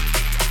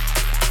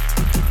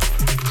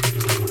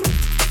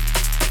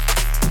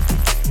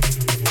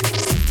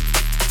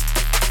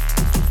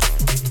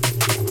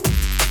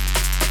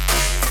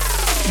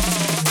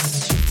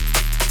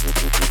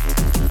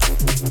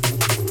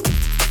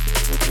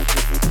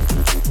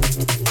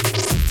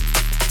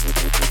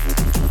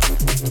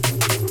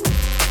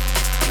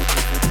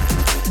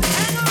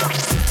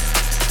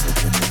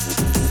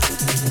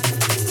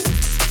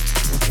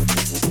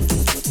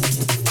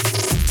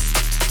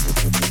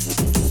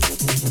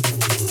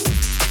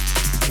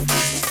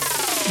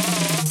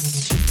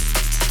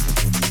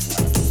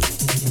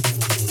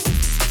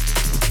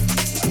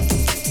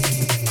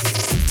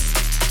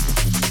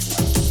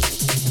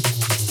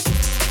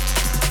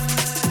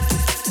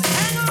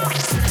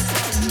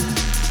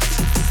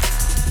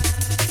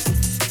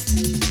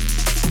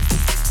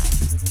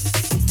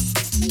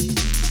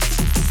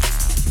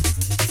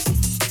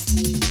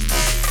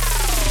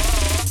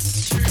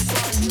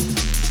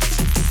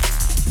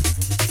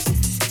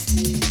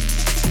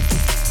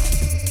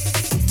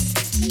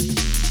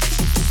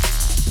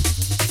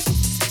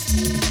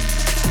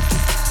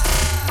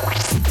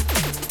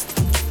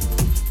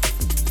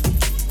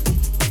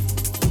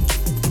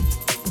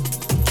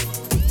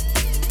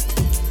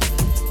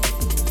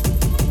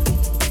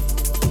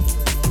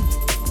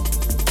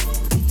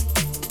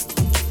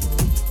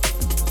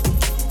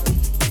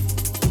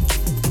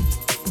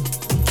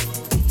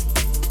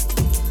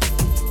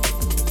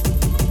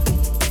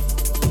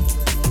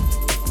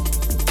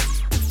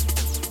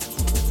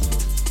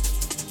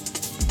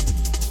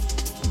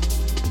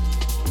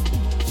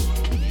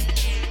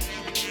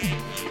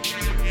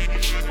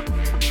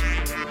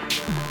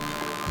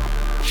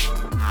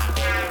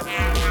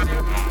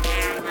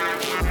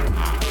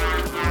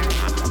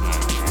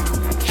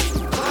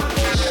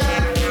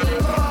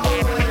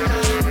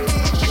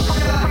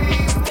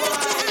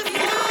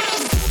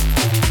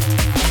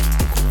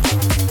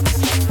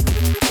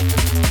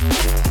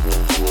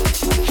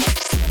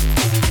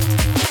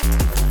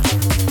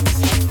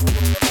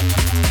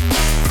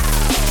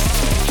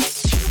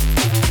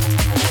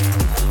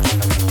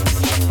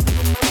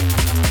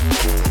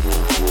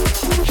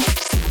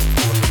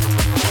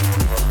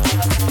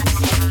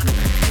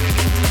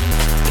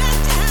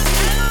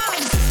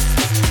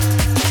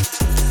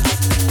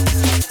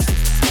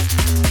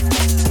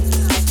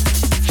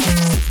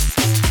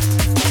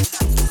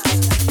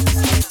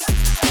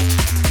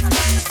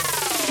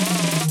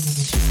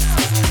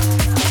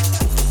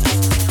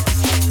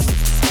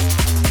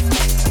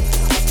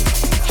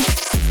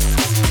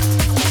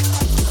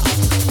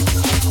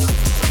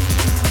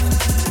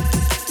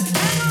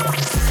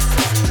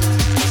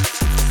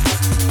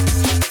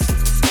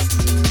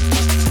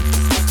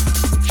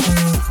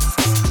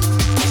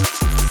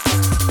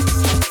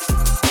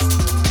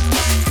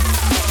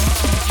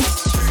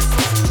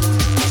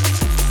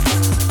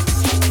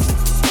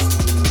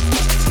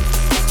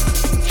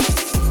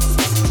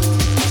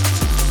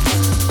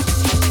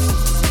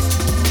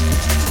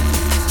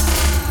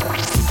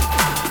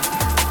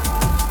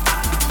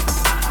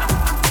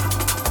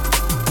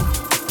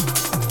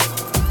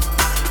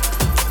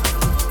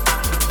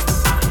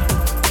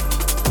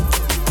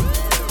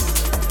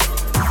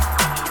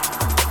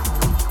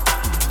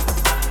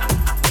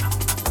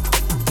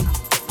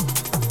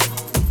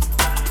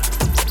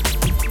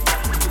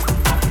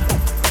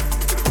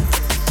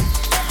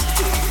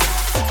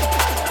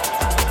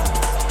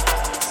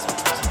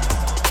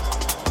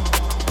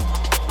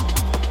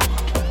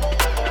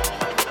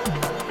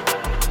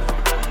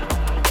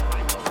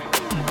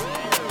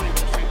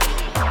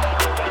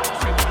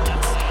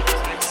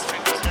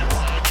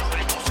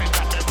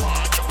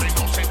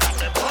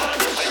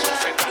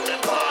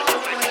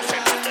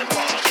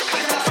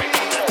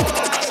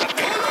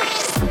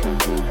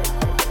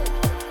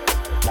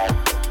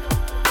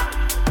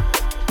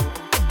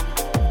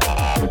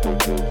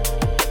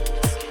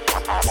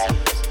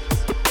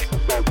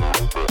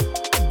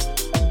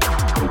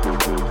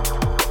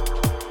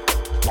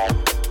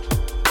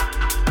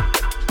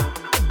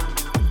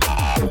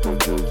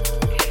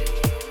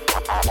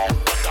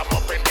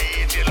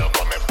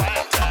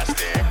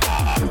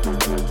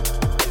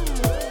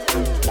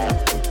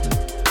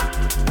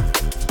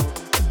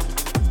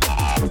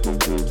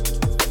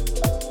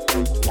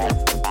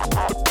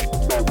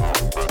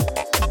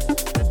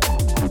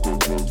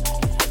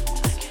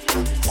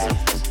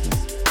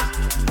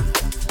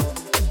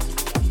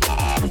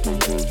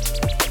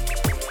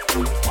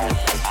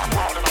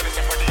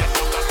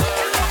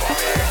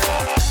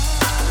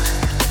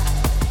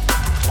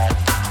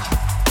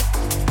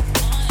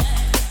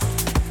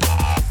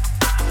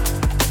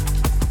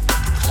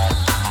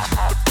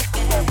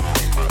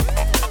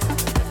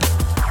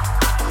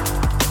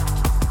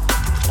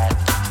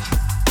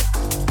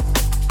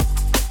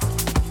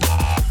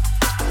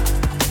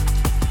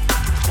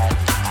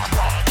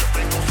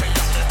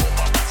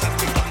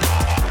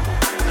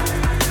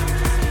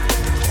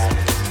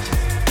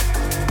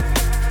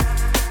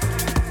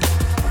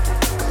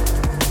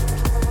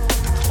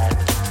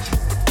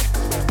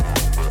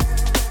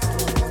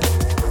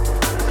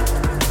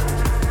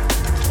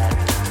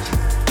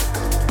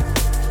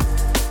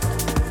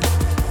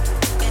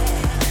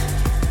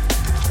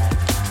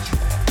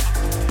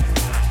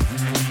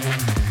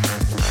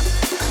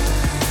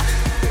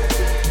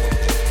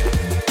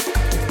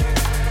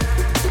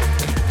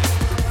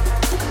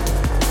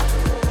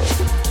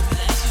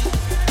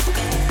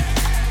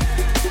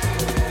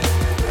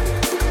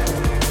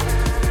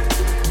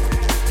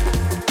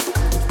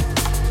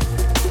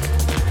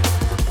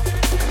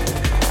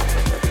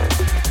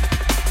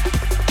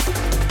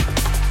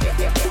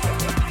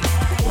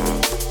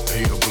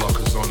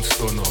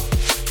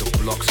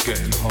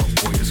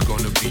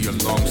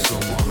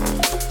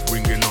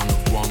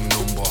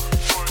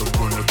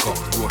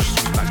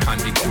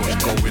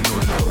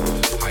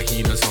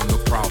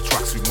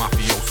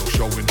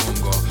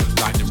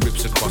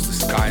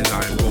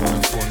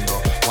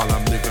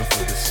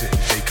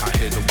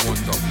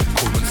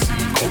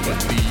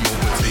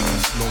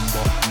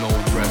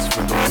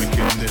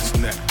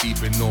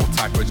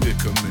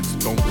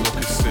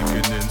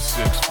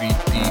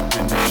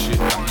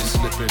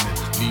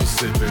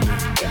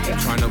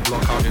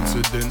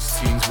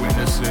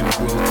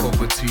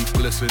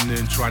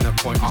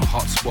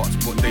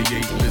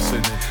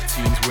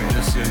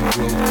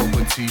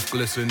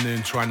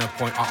 Glistening, trying to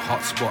point out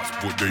hot spots,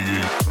 but they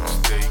ain't.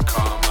 Stay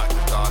calm like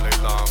the Dalai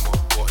Lama,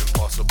 but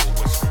impossible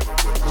when swimming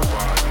with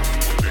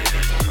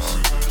piranhas.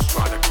 Just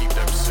trying to keep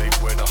them safe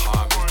where the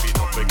harm is. Being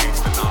up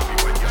against an army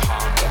when you're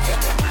harmless.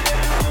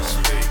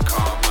 Stay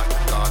calm like the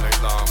Dalai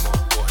Lama,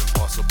 but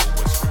impossible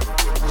when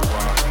swimming with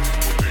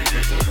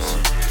piranhas.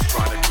 Just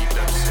trying to keep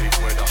them safe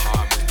where the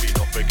harm is. Being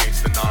up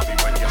against an army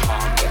when you're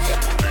harmless.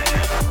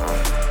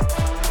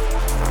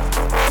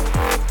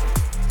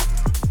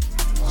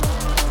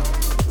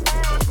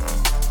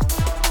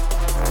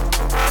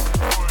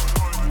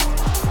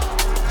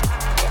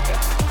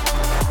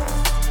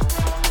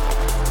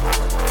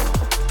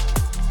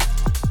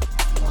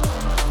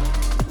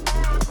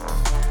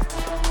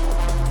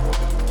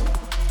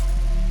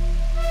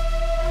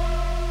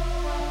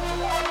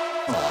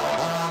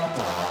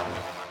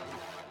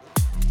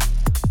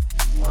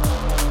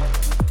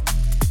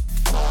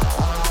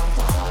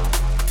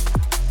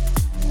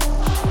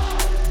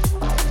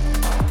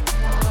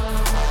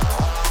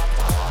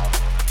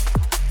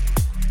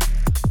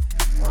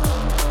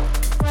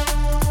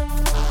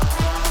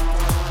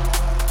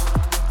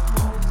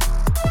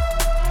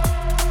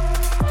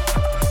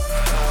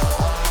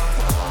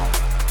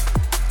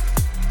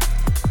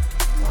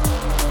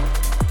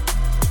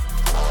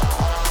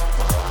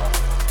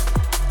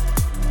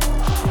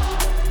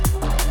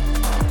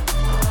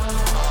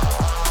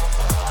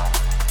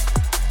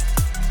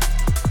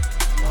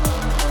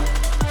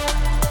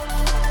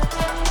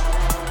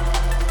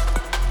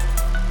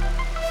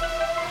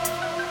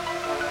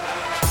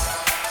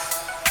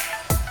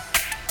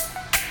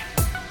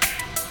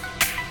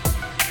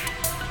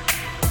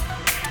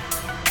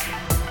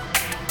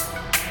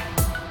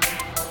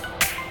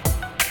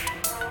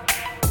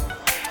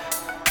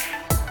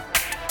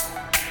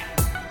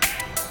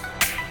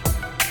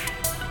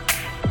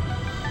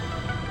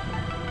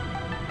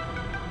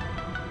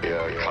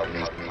 Here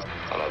comes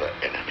another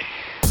enemy.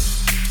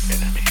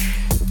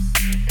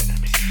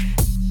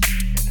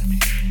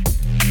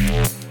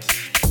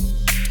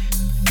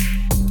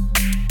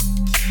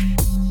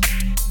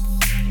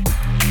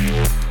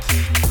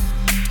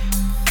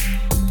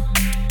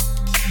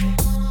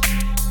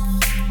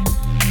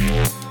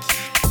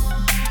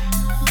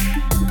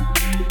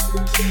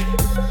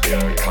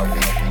 Here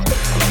comes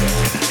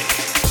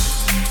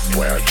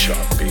where I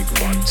chop big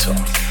man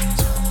talk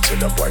till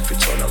the boy fit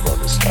turn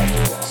around and start to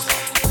walk.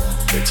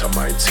 Better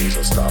mind things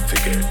and start to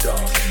get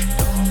dark.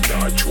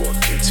 Nah, joke,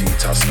 kitty,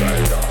 it a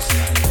style off.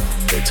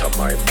 Better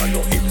mind man,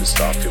 not even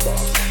start to walk.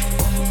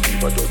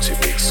 Leave a dirty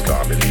big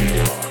scar, me leave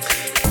the mark.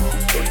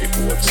 Done the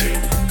good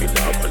thing, in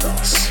a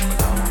blast.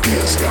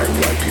 Feels like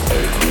wipe it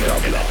out with a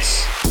blast.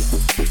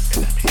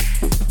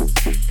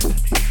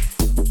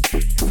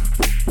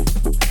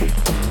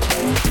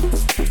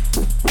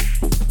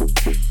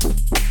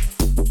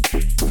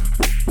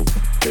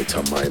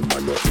 Better mind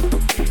man, not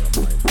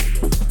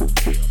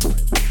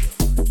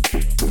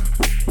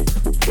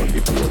done the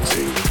good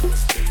thing.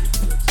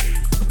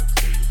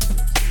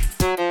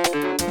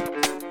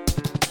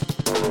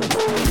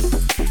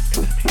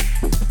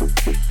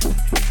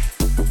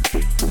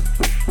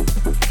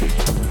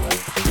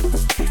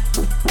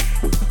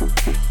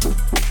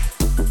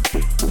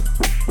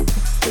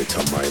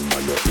 my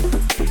man up.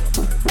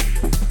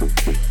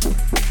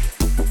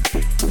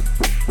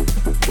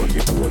 Run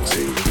the whole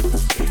thing.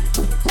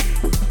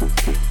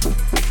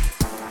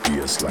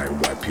 Baseline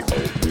wipe it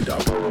out with a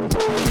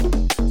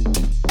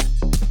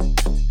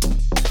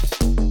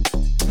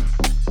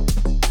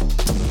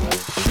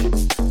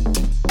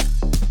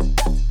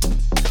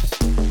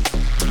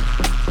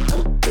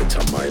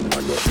better my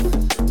man up.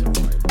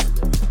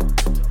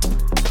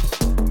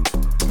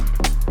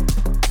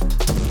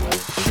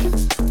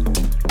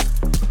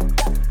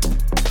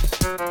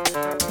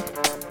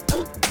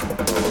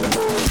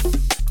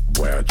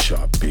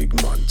 Big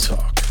man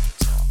talk.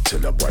 Tell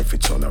the wife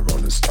it turn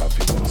around and stop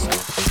it up.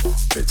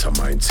 Better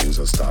mind things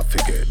and start to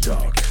get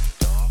dark.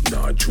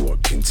 Nah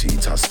joke,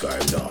 Kintita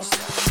Skylark.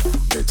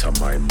 Better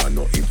mind man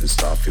not even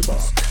start to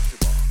back.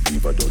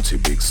 Leave a dirty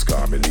big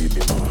scar, me leave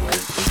me mark.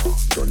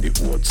 Done the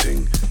whole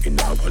thing in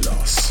a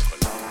glass.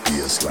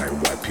 Baseline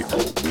wipe it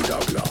out with a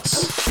glass.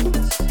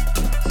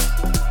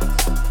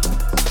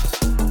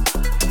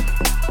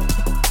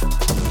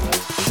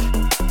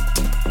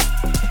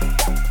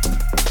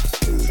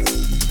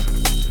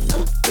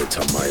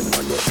 Better my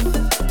man up.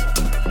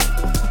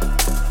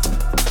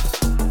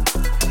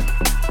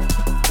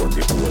 Run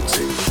the whole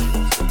thing.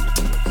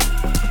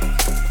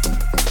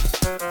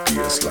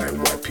 Baseline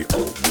wipe it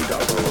out with a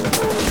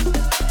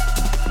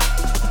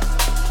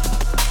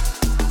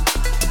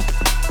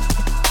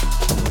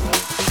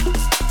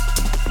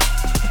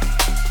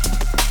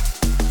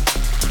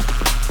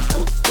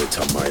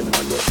better my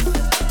man up.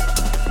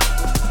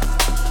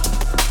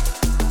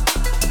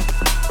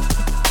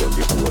 Run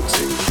the whole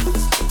thing.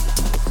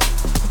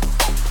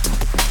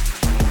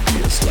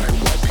 Baseline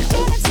wipe it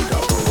out with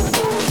a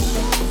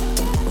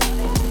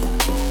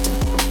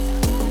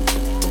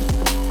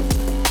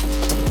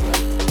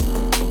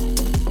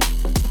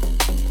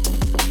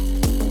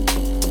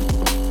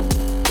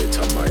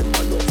better my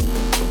man up.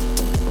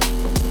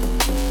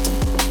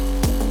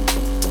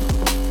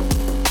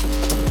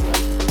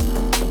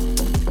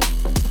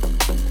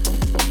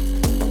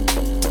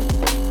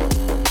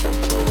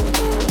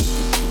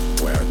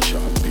 Where a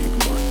job big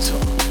man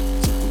talk.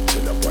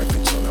 Tell the wife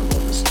it turn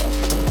around and stop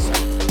it.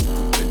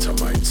 Better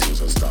mind things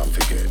and start to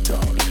get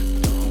dark.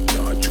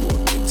 Nah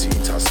joke,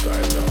 Kintita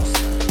Skylark.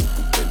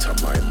 Better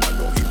mind man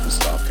not even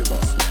start to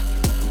back.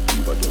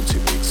 Leave a dirty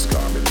big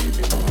scar, me leave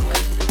me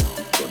mark.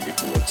 Done the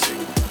whole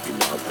thing in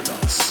a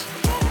glass.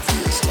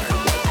 Baseline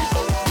wipe it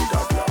out with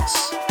a glass.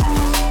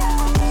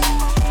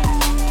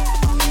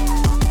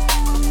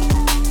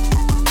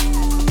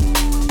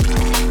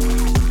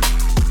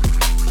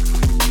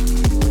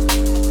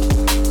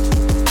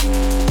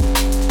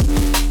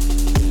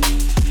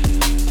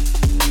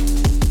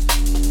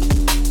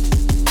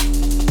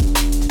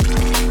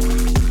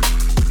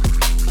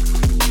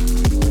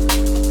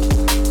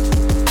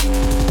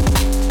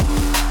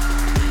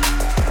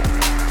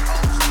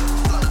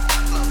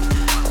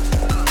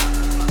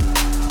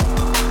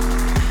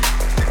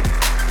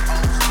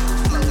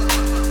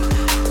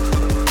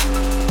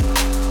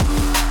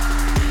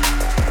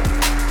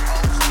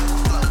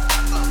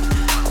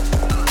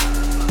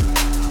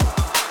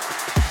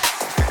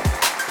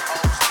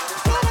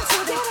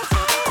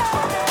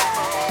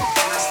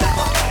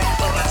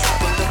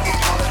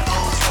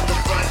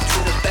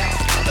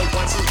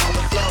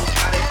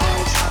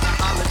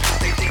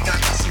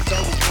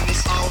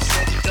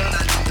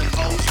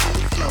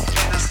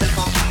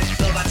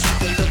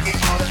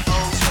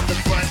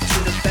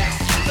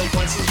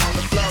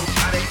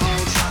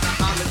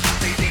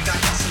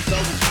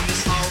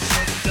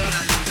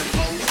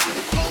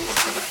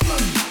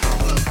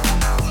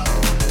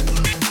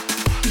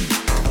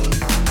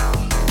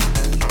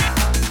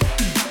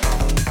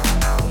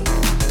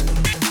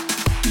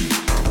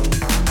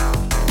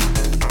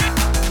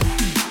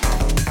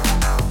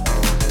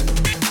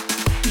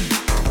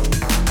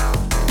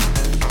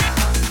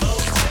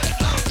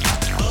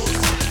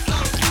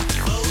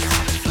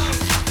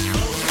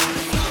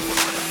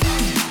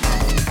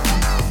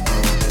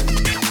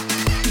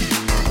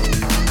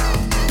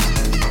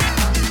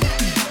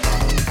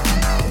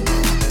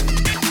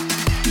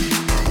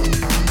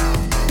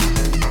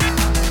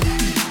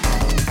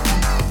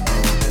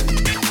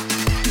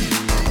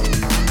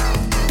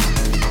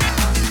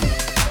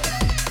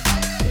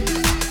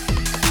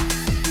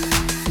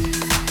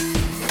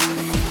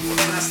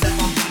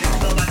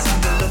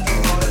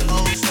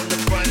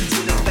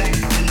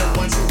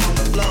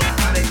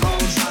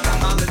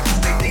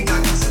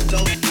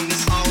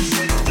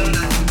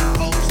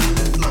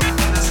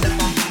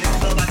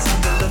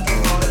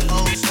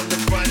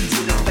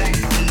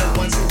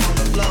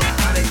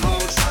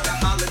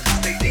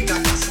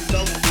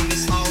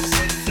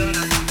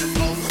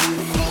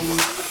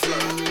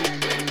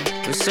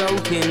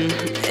 soaking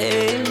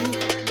in,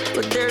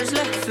 but there's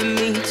left for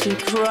me to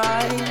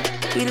cry.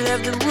 We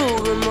left the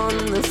room on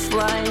the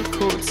fly,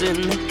 caught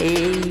in the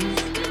haze.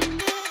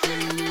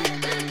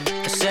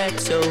 I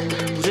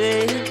settled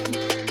in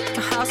a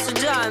house of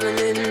diamond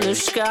in the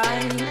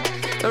sky.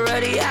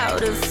 Already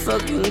out of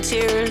fucking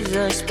tears,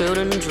 I spilled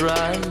and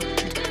dried.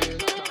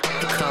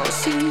 Can't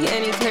see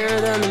any clearer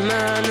than the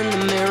man in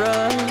the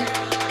mirror.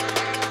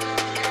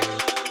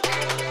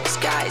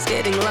 Sky's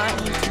getting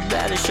light,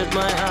 better shut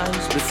my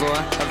eyes before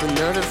I have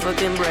another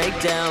fucking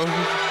breakdown.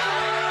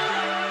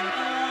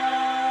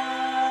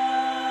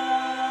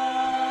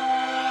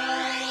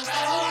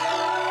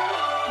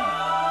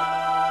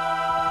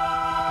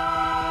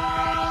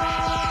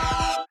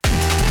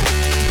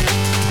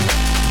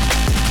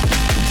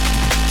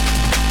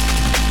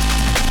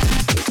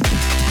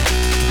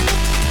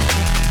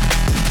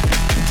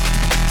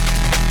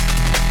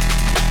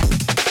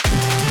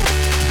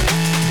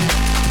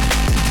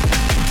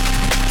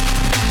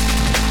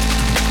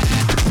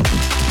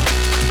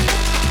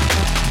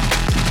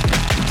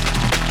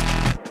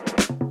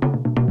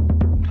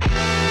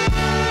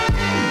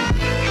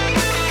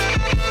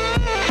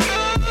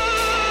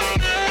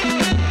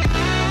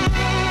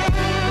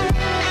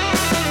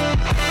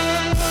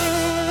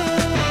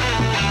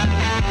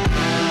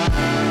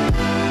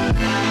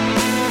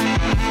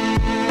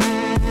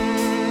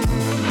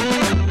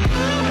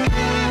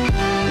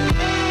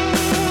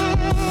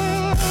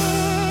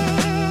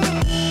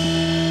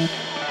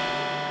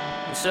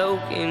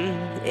 Soaking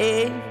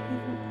in,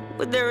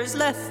 but there is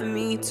left for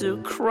me to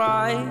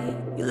cry.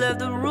 You left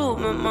the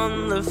room, I'm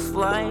on the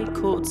flight,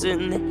 caught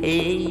in the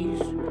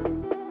haze.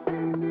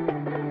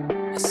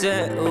 I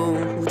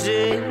settled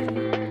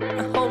in,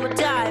 I hold my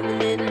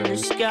diamond in the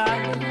sky.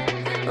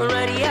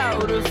 Already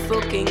out of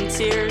fucking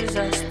tears,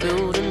 I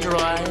spilled and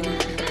dried.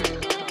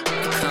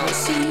 I can't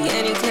see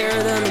any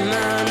clearer than the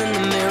man in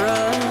the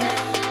mirror.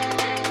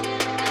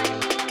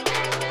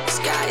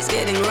 Sky's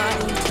getting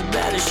light,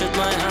 better shut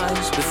my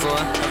eyes before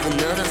I have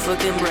another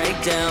fucking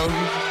breakdown.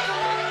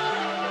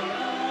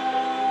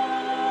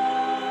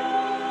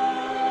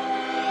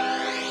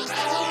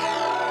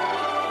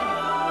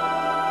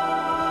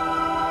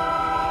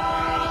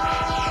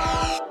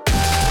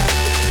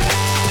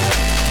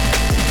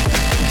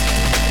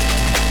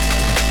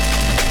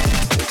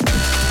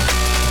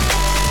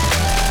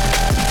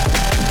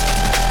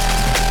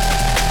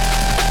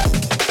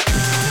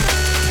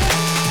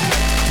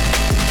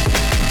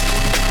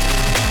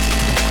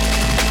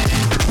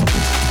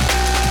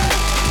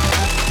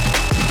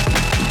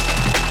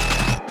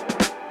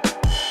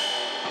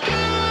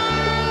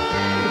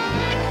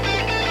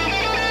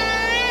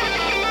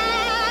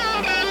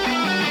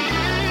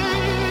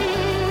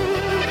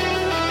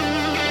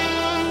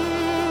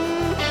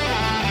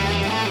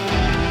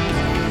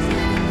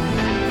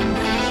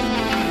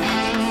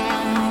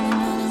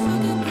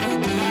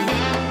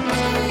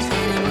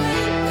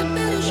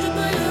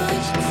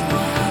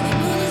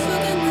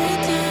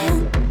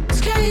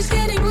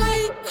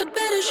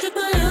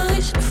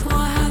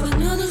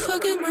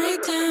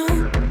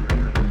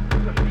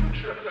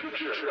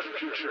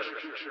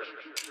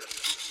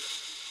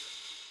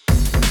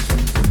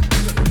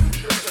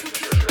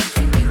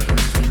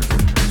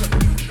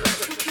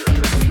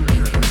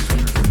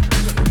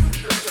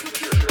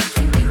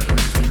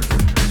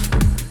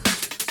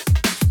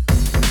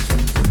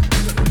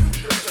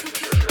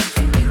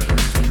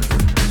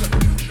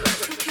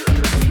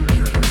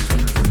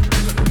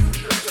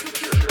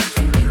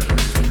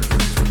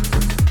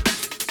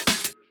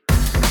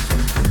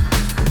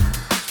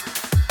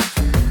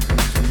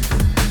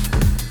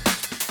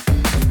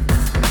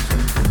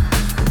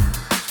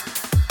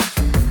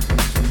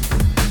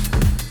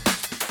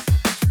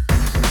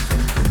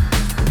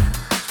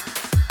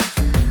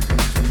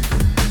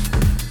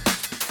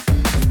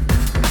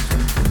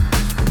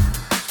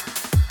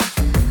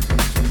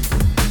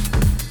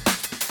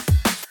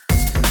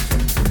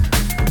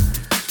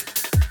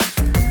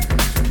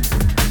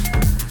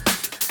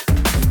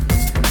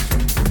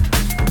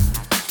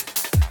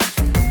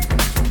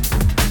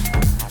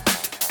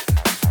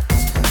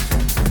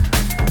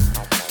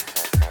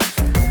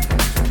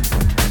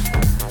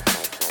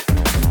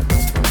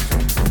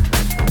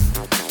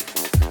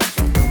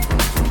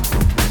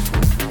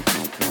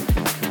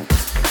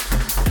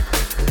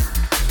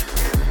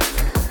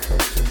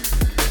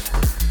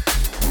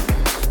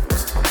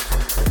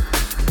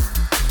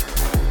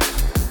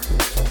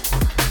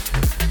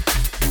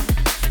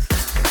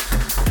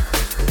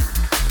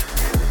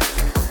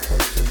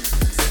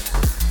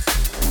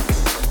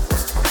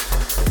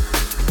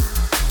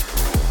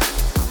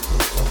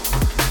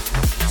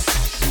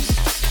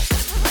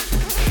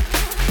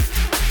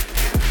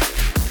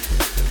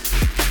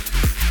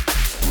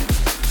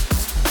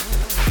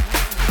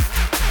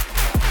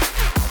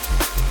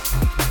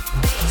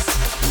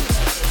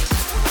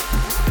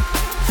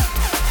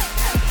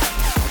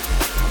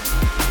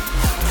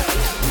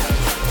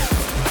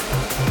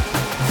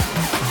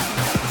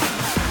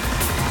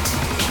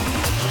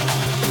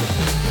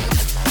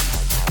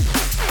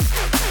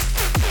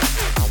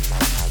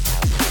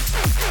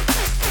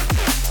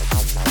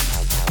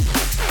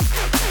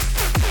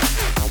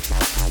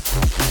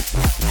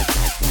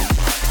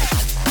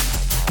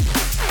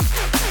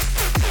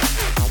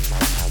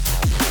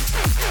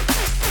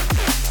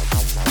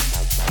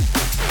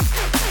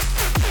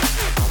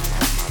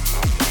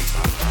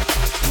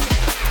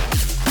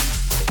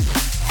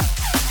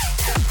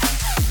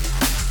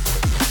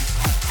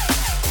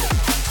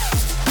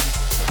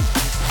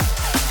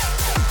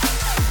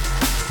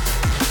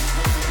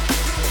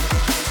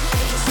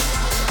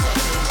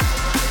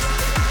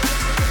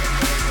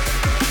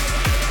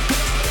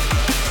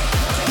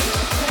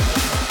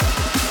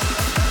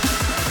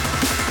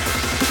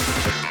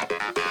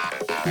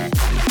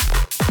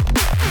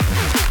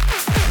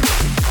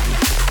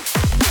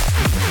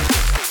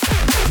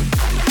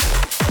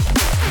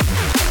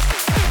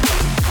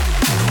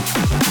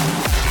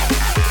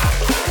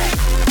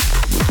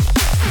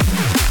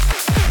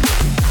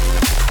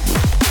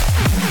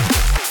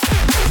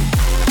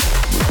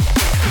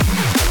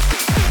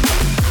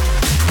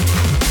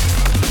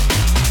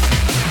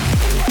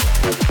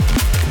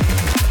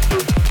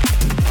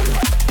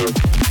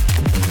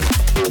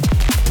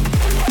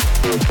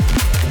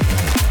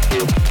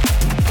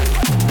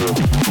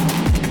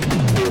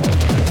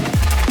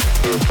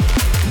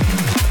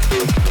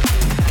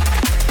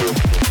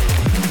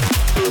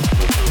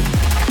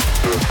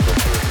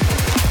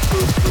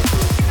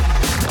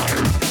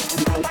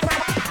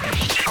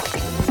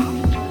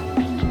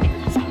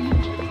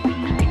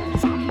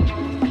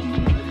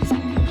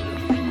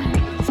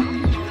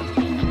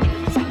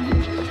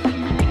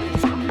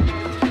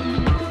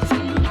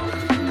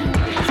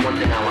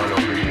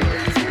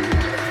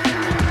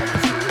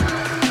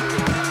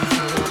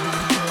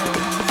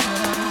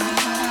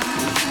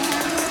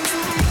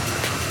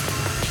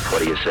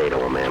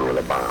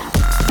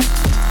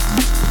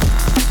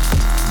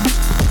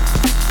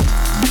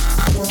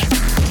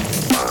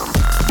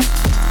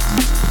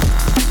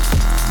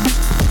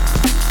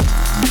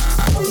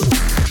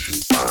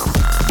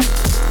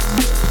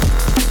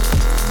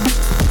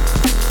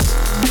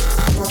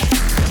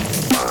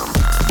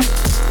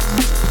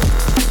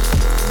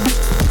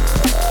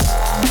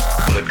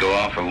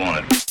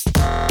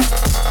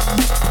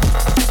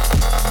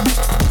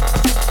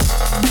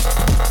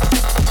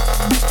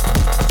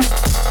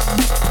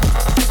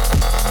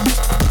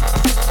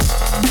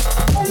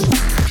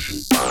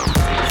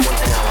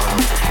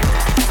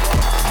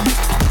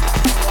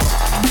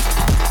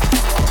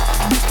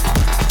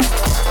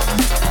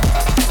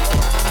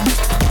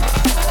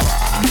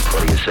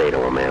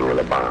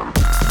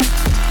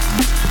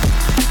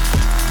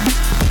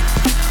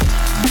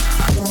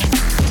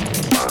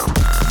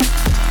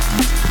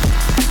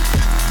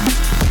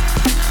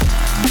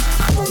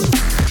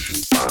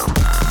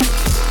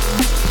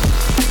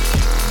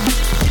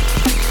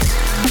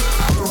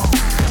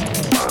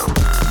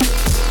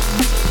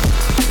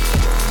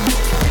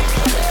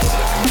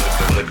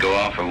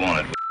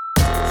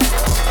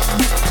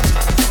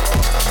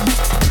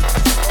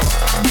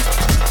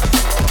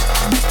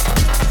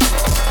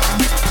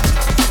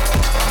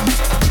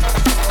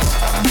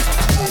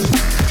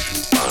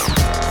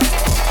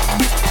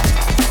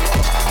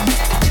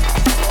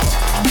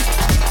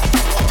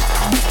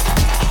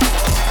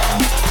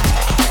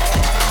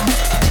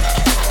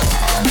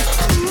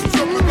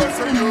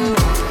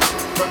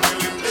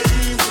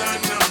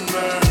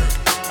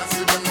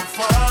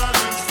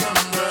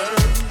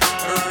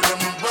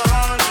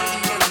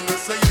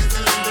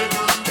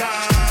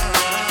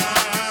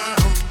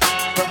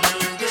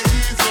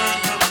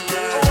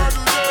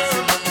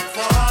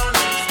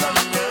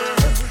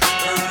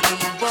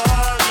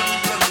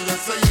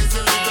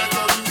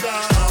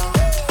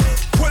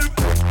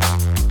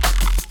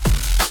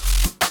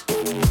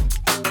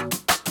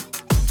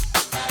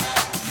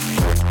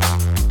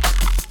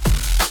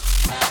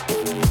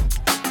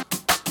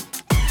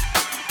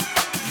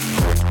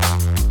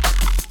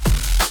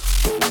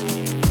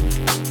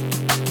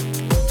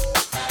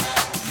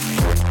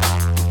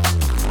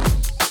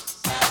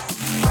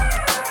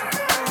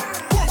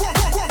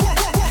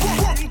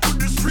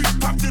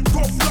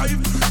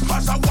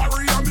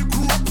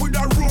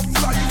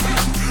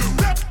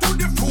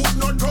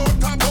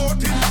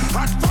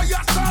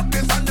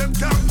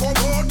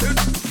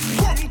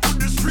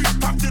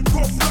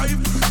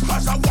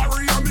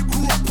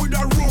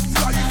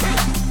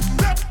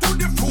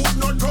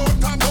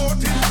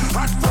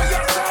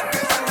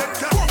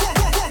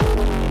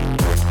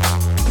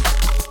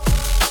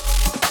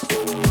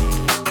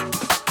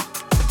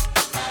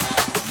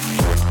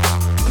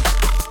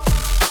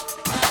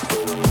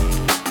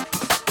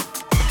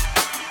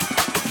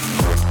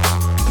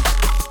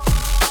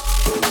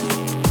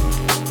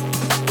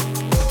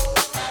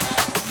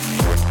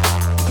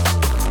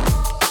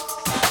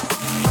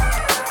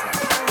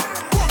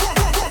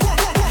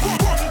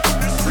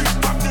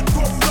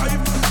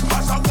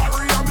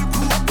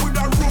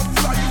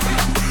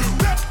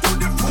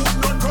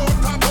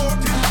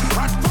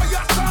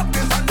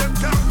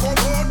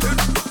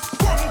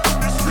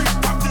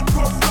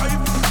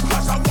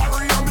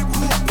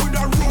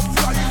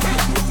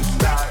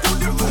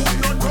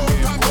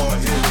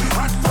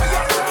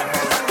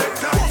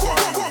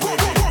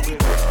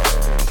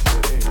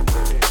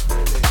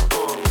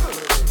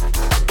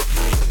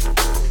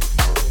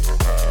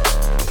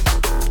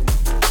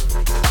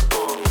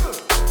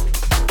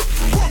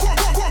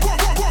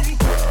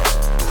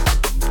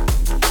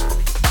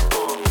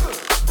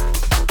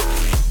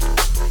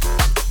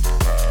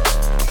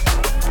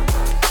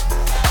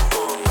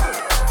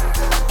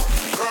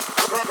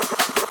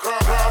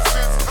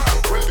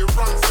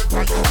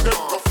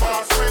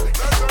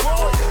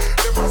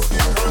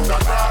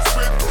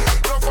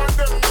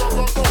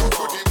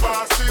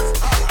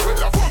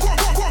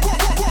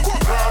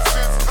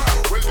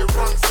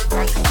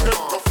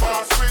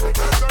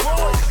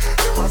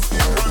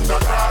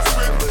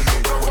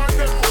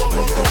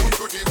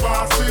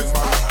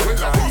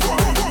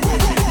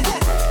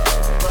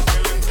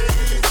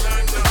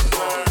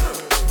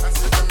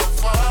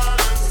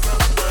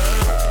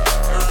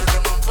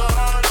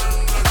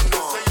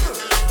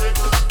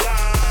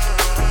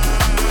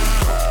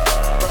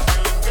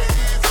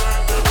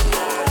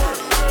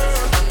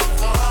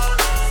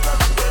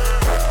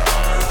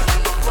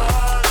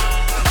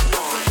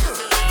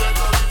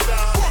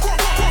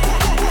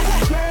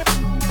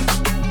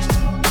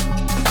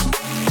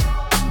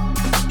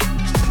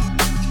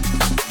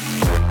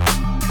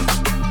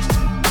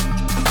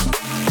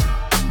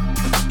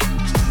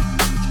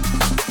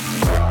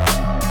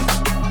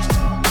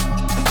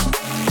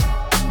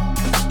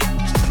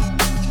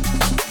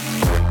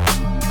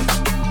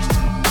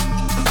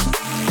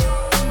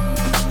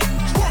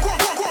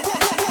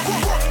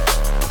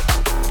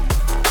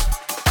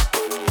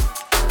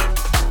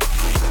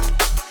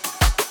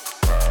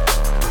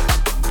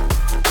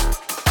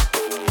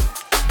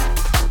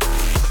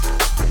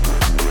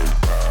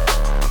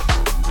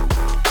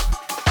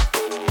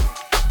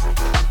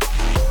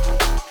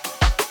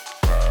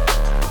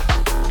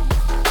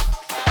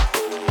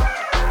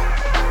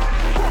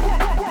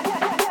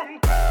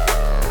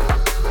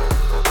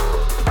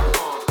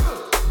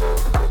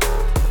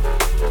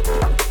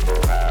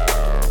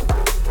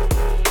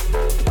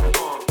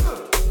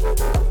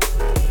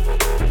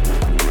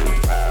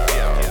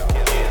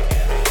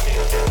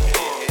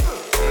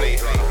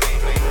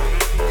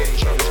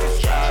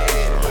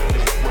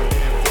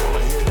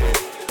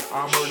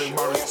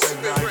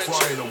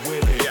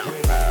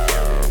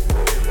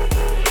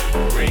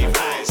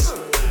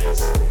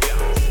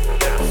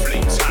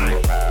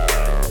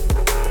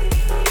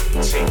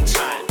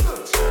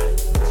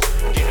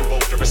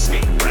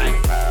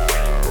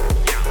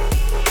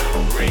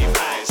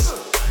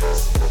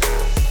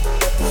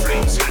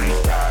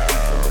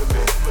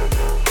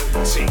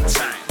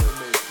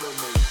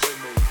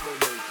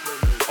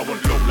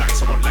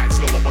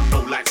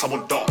 lights, I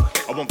want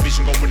dark. I want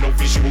vision on with no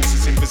visuals,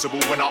 it's invisible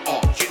when I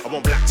arch. I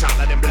want blacked out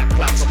like them black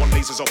clouds, I want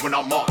lasers up when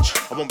I march.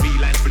 I want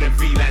V-lines for them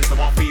V-lines, I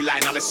want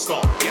V-line, now let's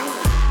start. Yeah.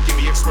 Give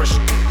me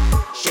expression,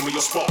 show me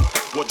your spot.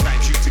 What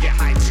drives you to get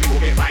high to or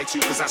get by to,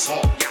 cause that's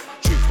hard.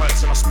 Truth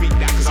hurts and I speak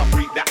that, cause I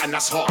breathe that and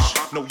that's harsh.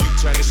 No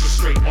U-turn, it's just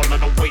straight on, I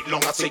don't wait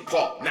long, I take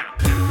part. Now,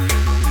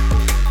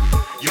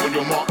 you and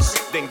your marks,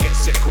 then get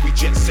set, cause we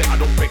jet set. I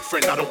don't beg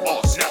friend, I don't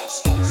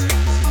ask.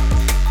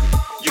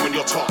 You and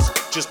your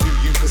task, just do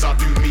you, cause I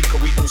do me,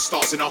 cause we all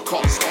stars in our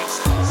cars.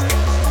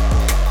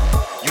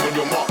 You and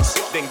your marks,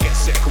 then get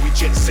set, cause we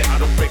jet set. I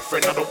don't beg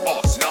friend, I don't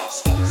ask.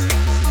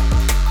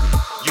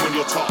 You and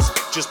your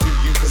task, just do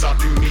you, cause I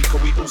do me,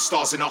 cause we all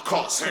stars in our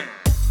cars.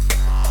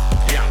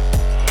 Yeah,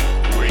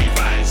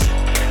 revise,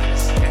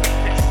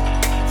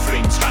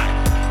 flames high,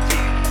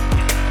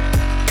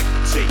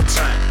 take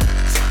time,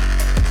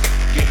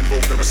 get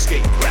involved or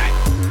escape, right?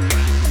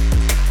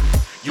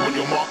 You and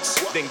your marks,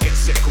 then get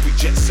set, cause we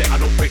jet set. I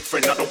don't beg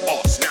friend, I don't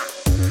ask.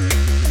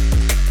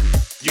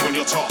 You and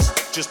your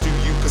task, just do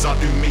you, cause I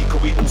do me,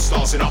 cause we all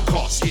stars in our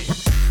cars. Yeah.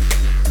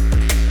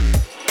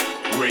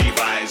 Rave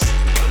eyes,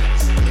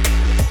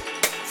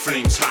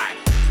 flames high,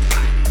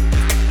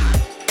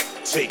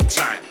 take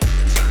time,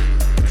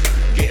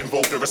 get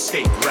involved or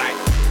escape, right?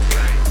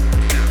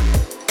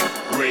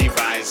 Rave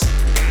eyes,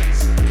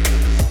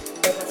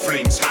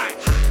 flames high,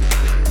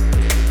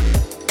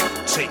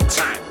 take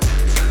time,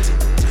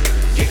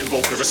 get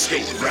involved or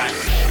escape, right?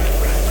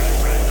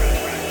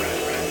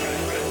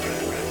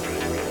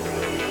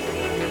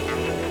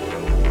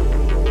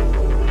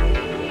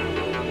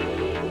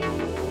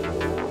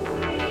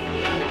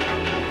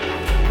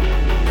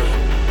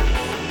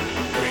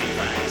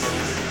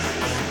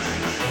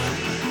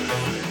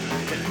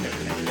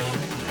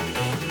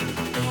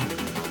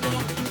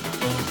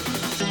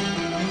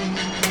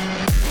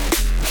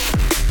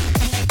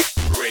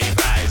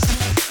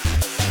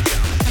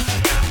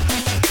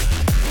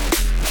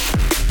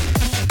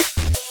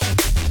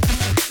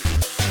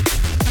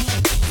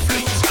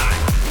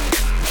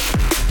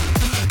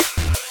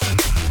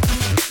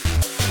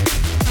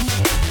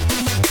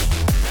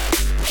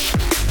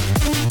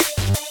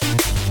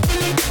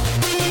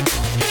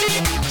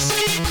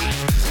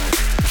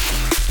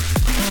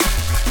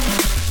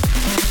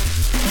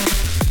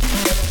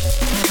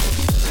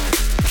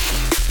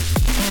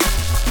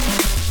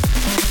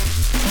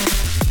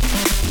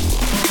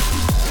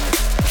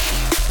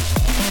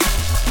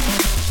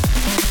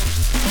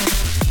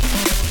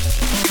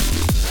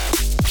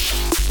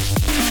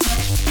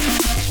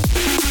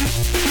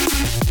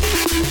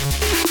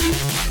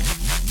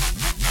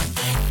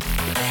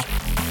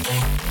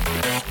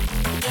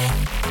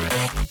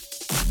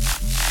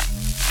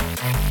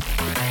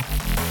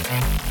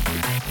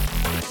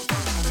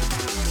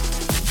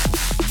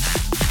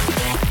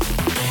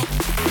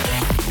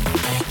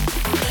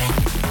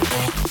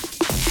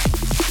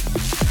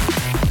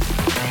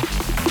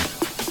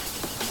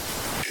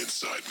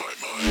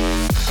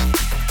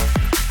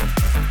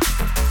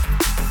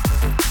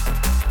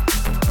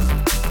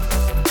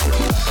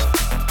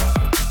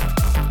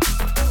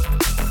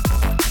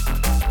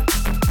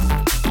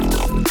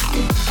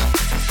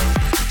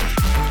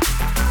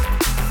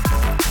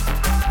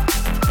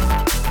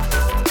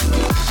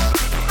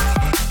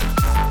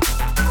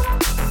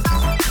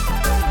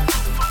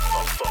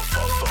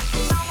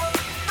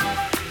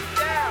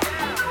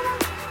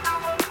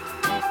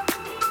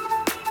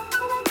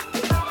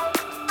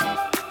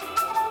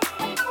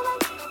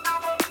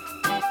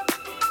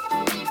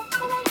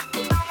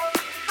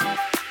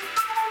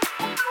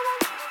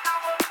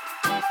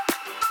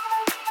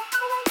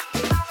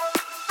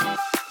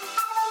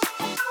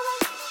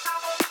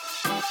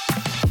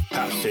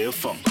 feel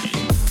funky.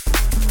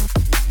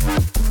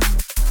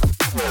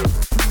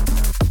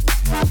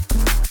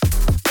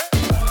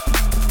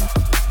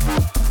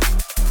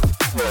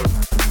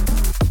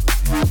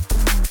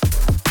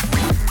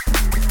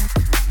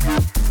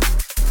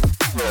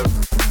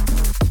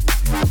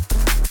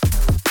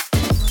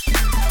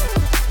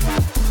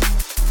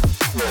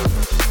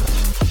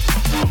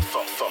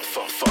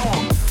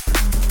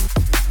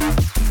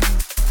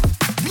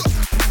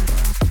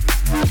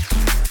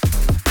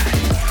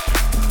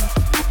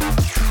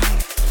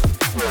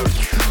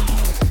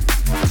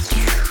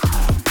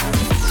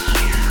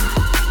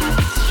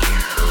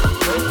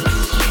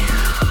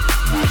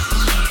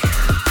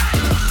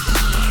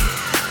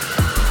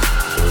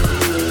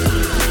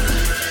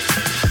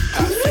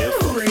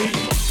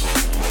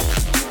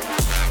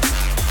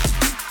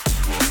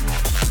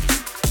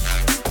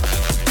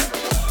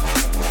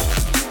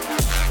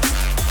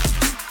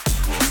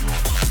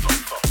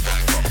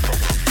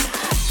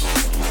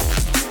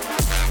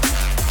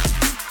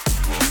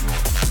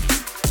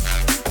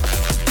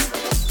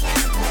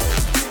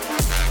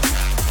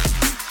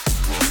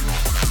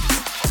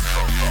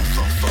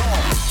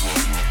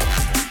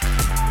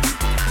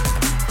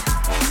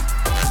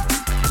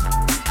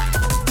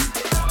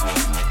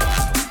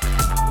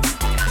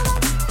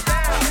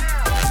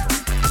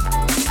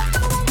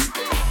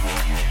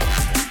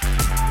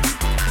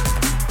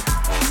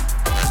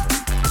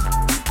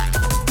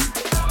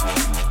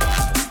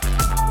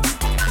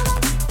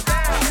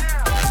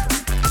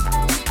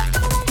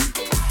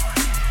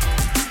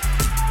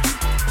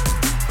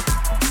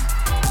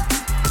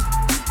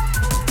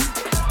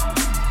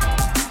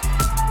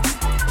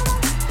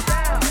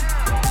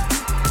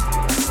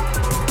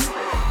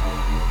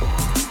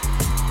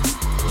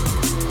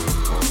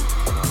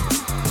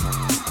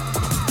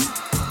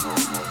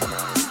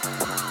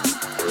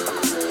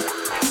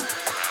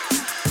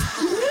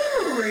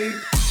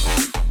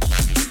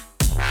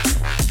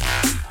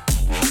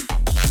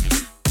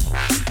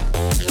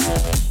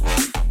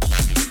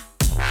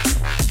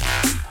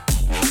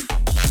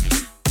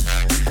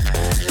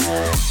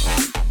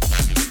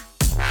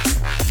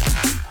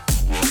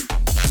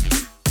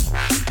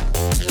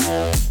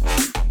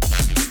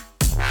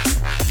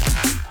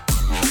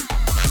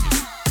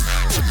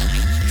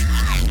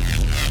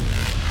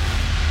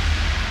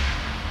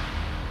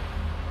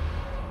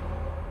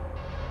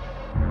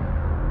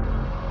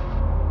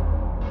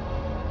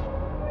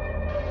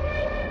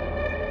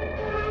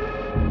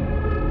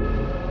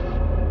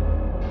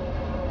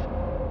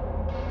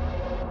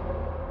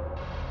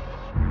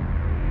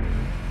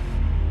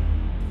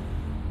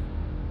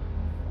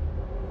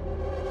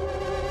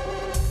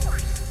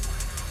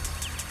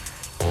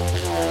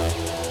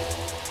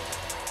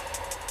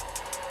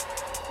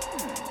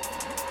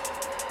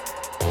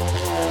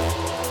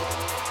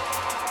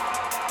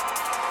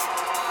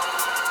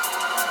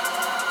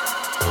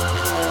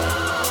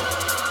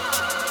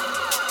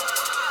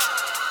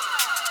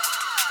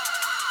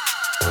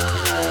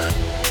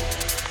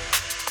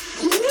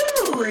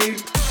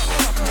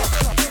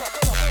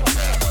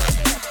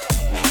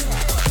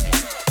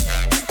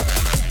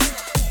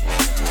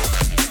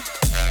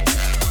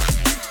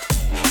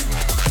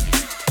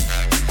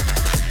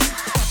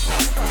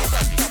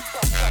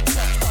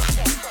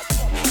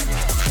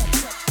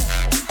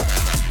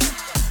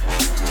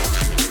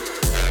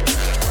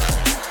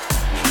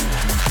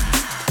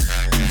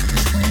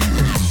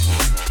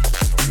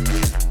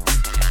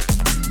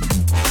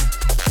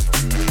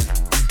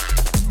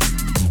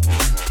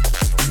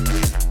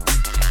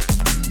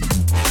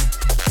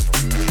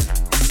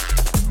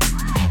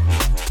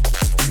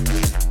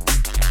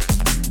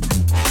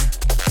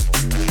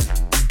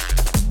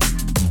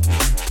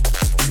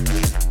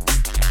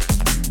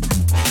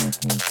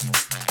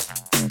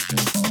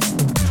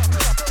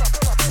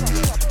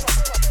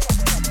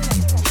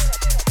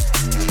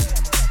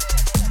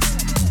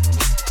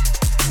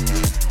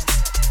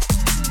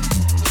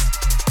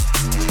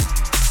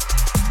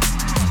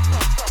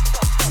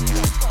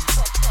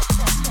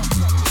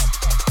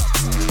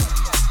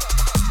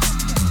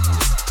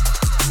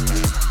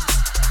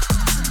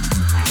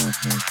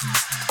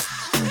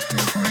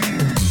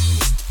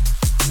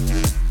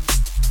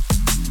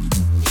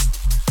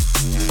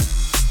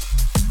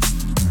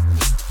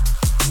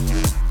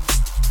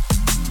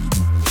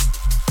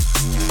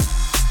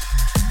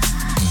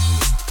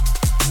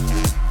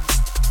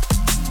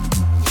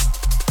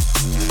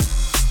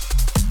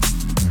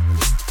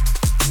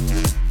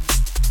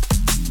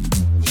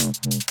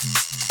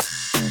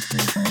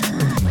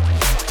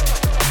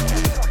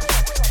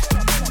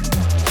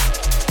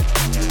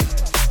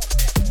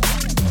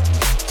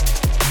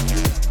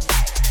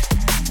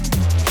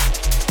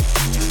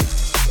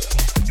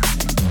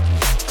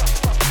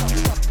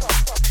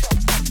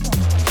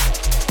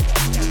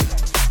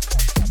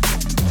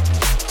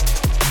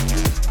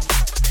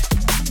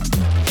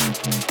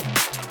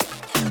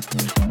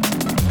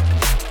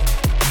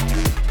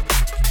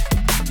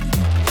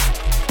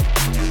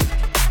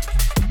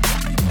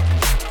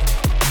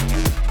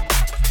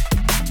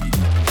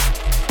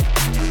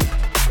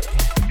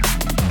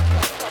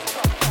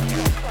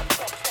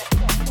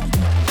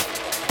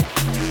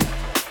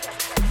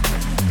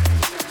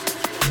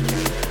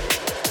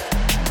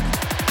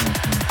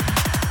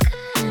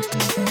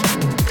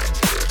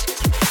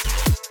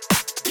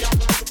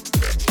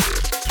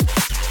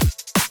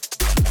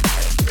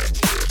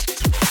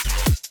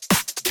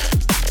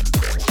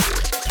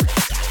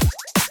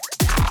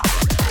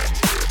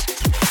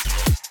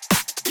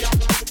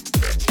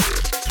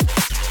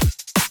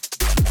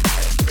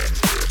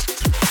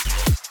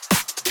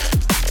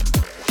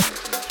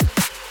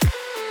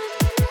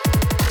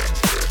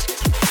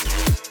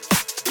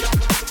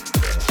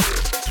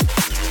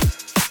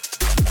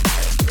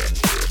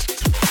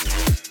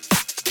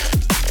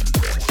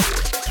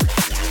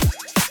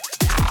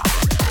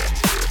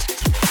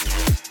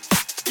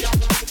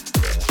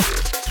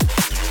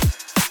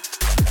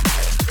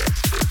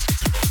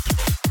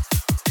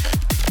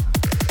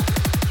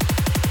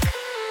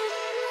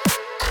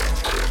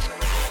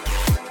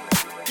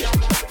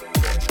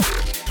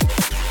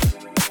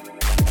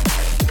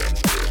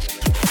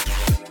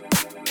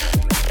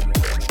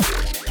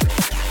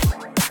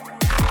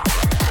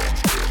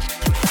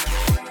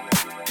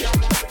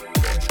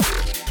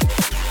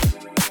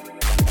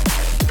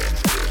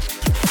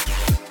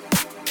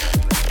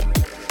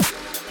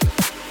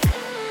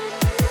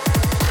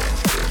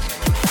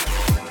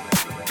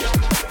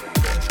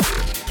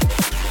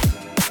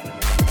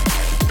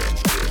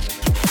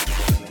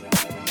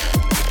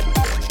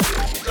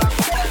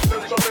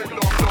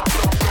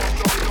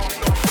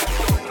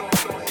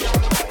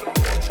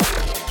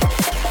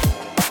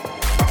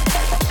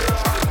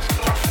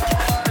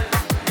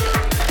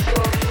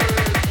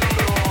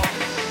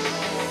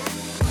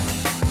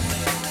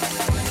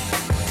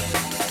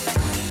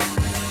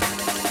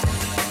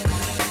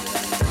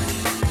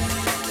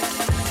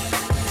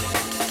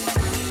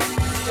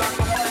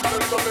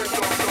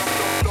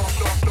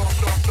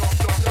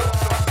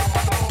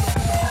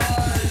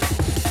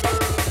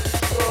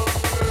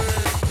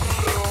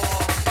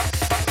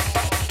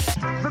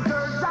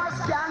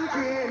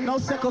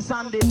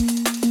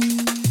 Sandy.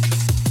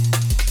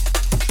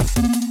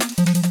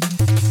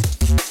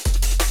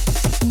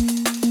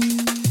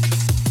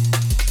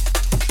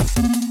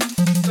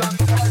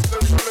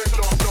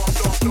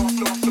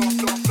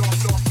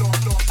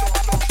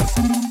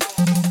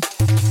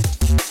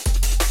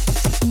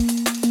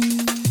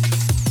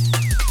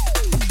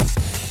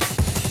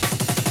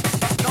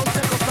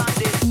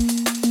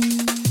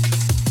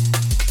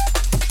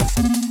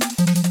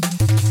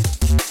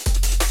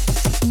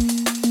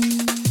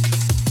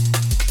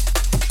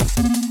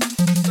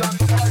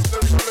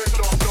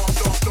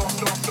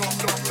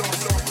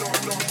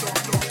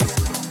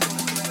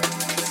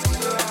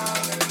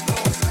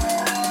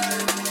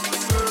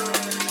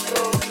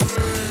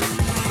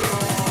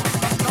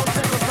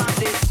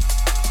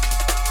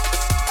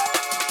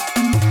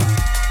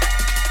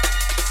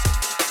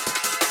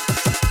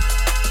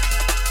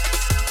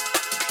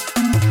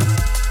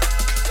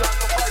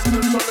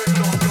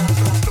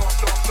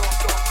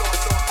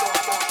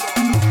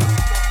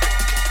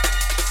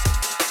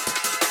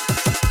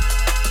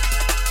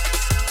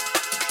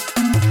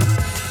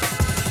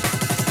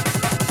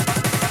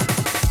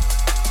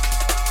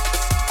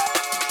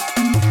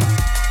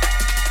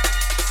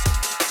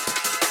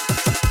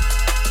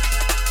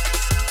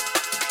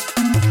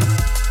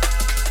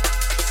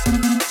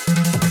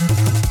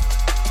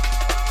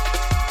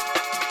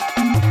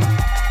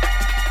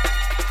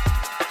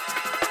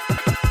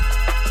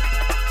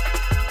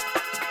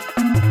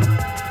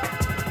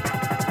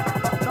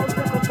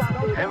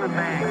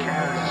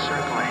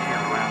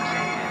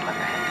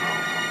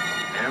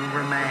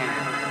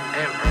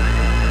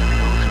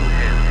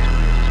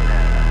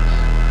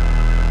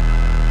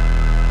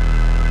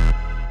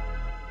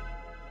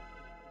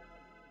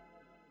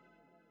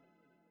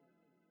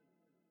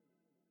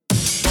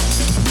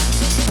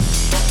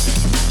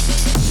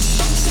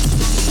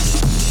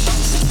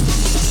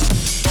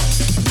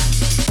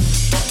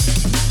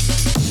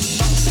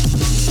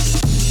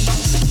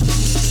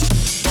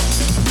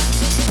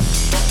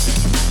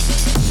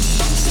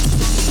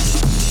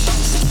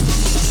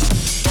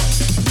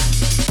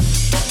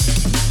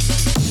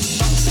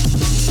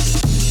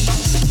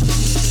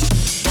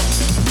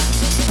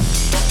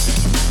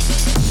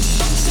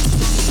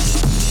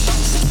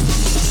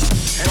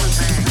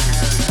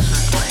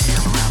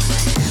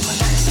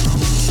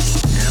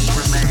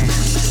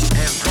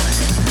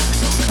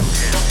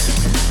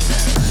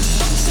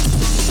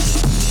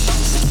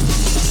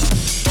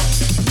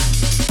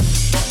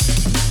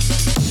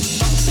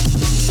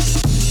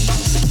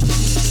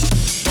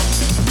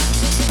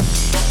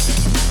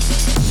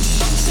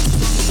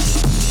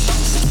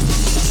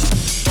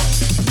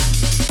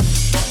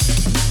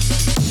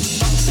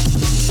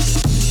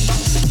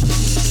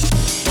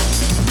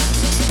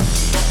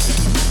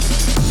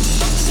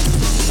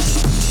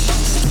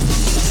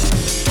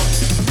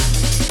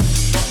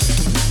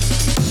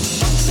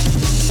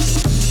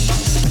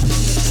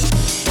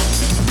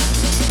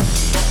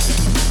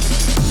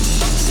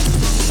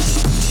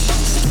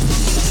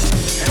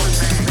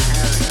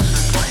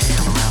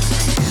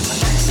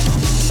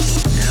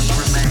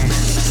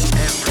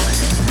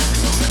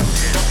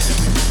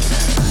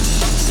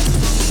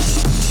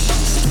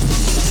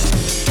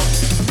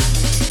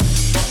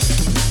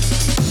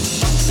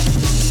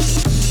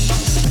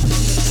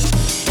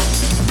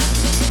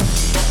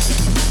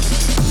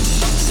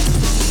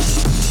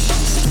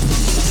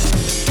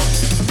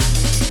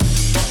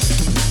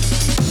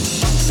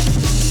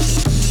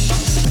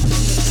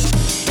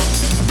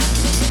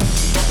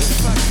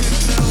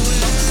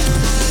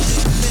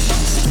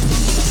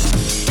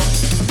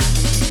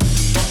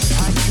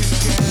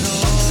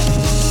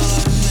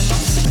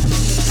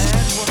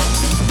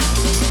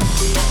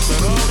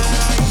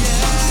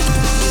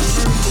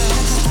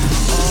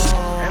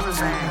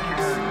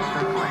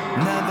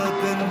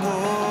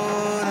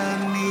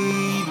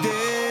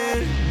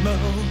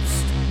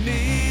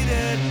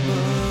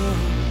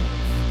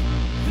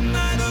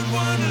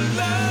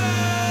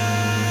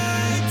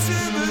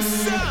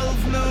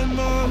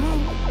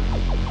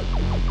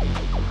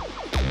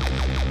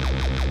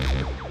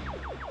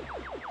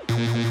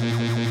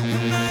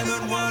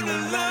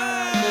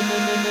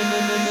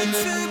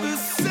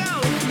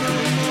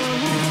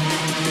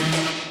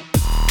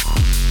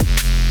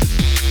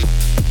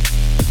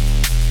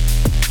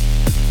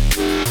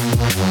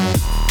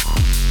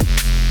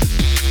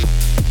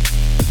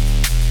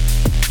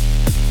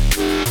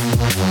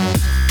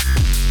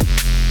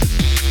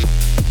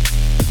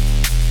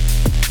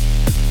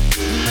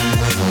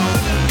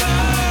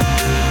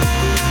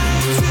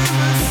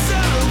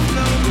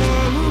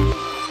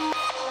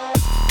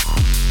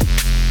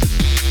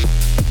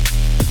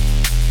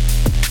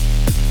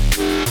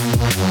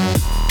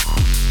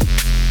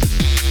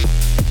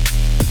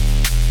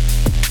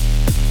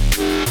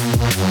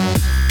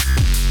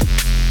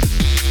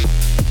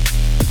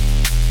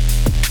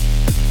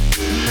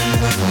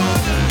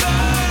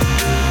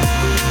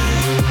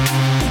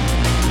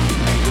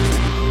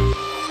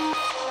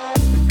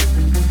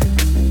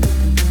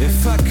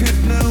 If I could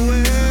know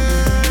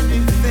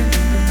anything,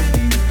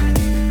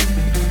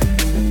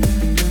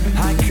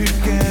 I could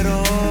get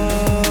all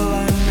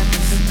I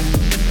miss.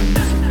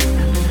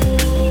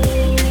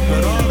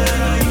 But all that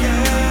I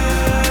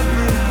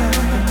ever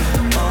had,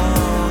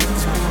 all the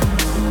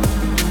time,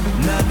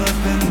 never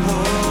been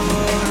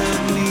what I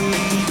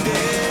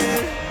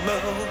needed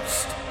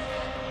most.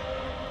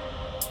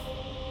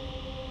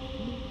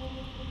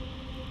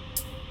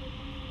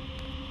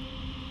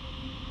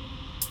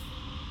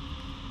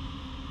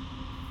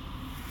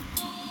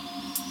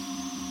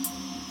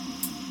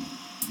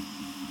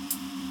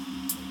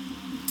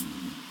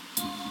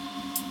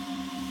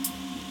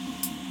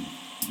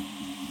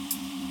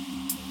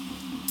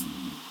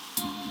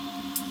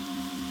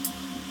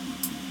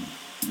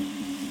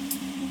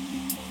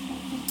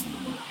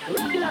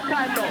 Regular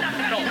time now.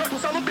 No,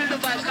 so I'ma build the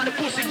vibes, cause the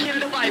pussy kill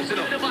the vibes, you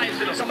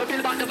know. So I'ma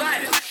build back the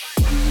vibes.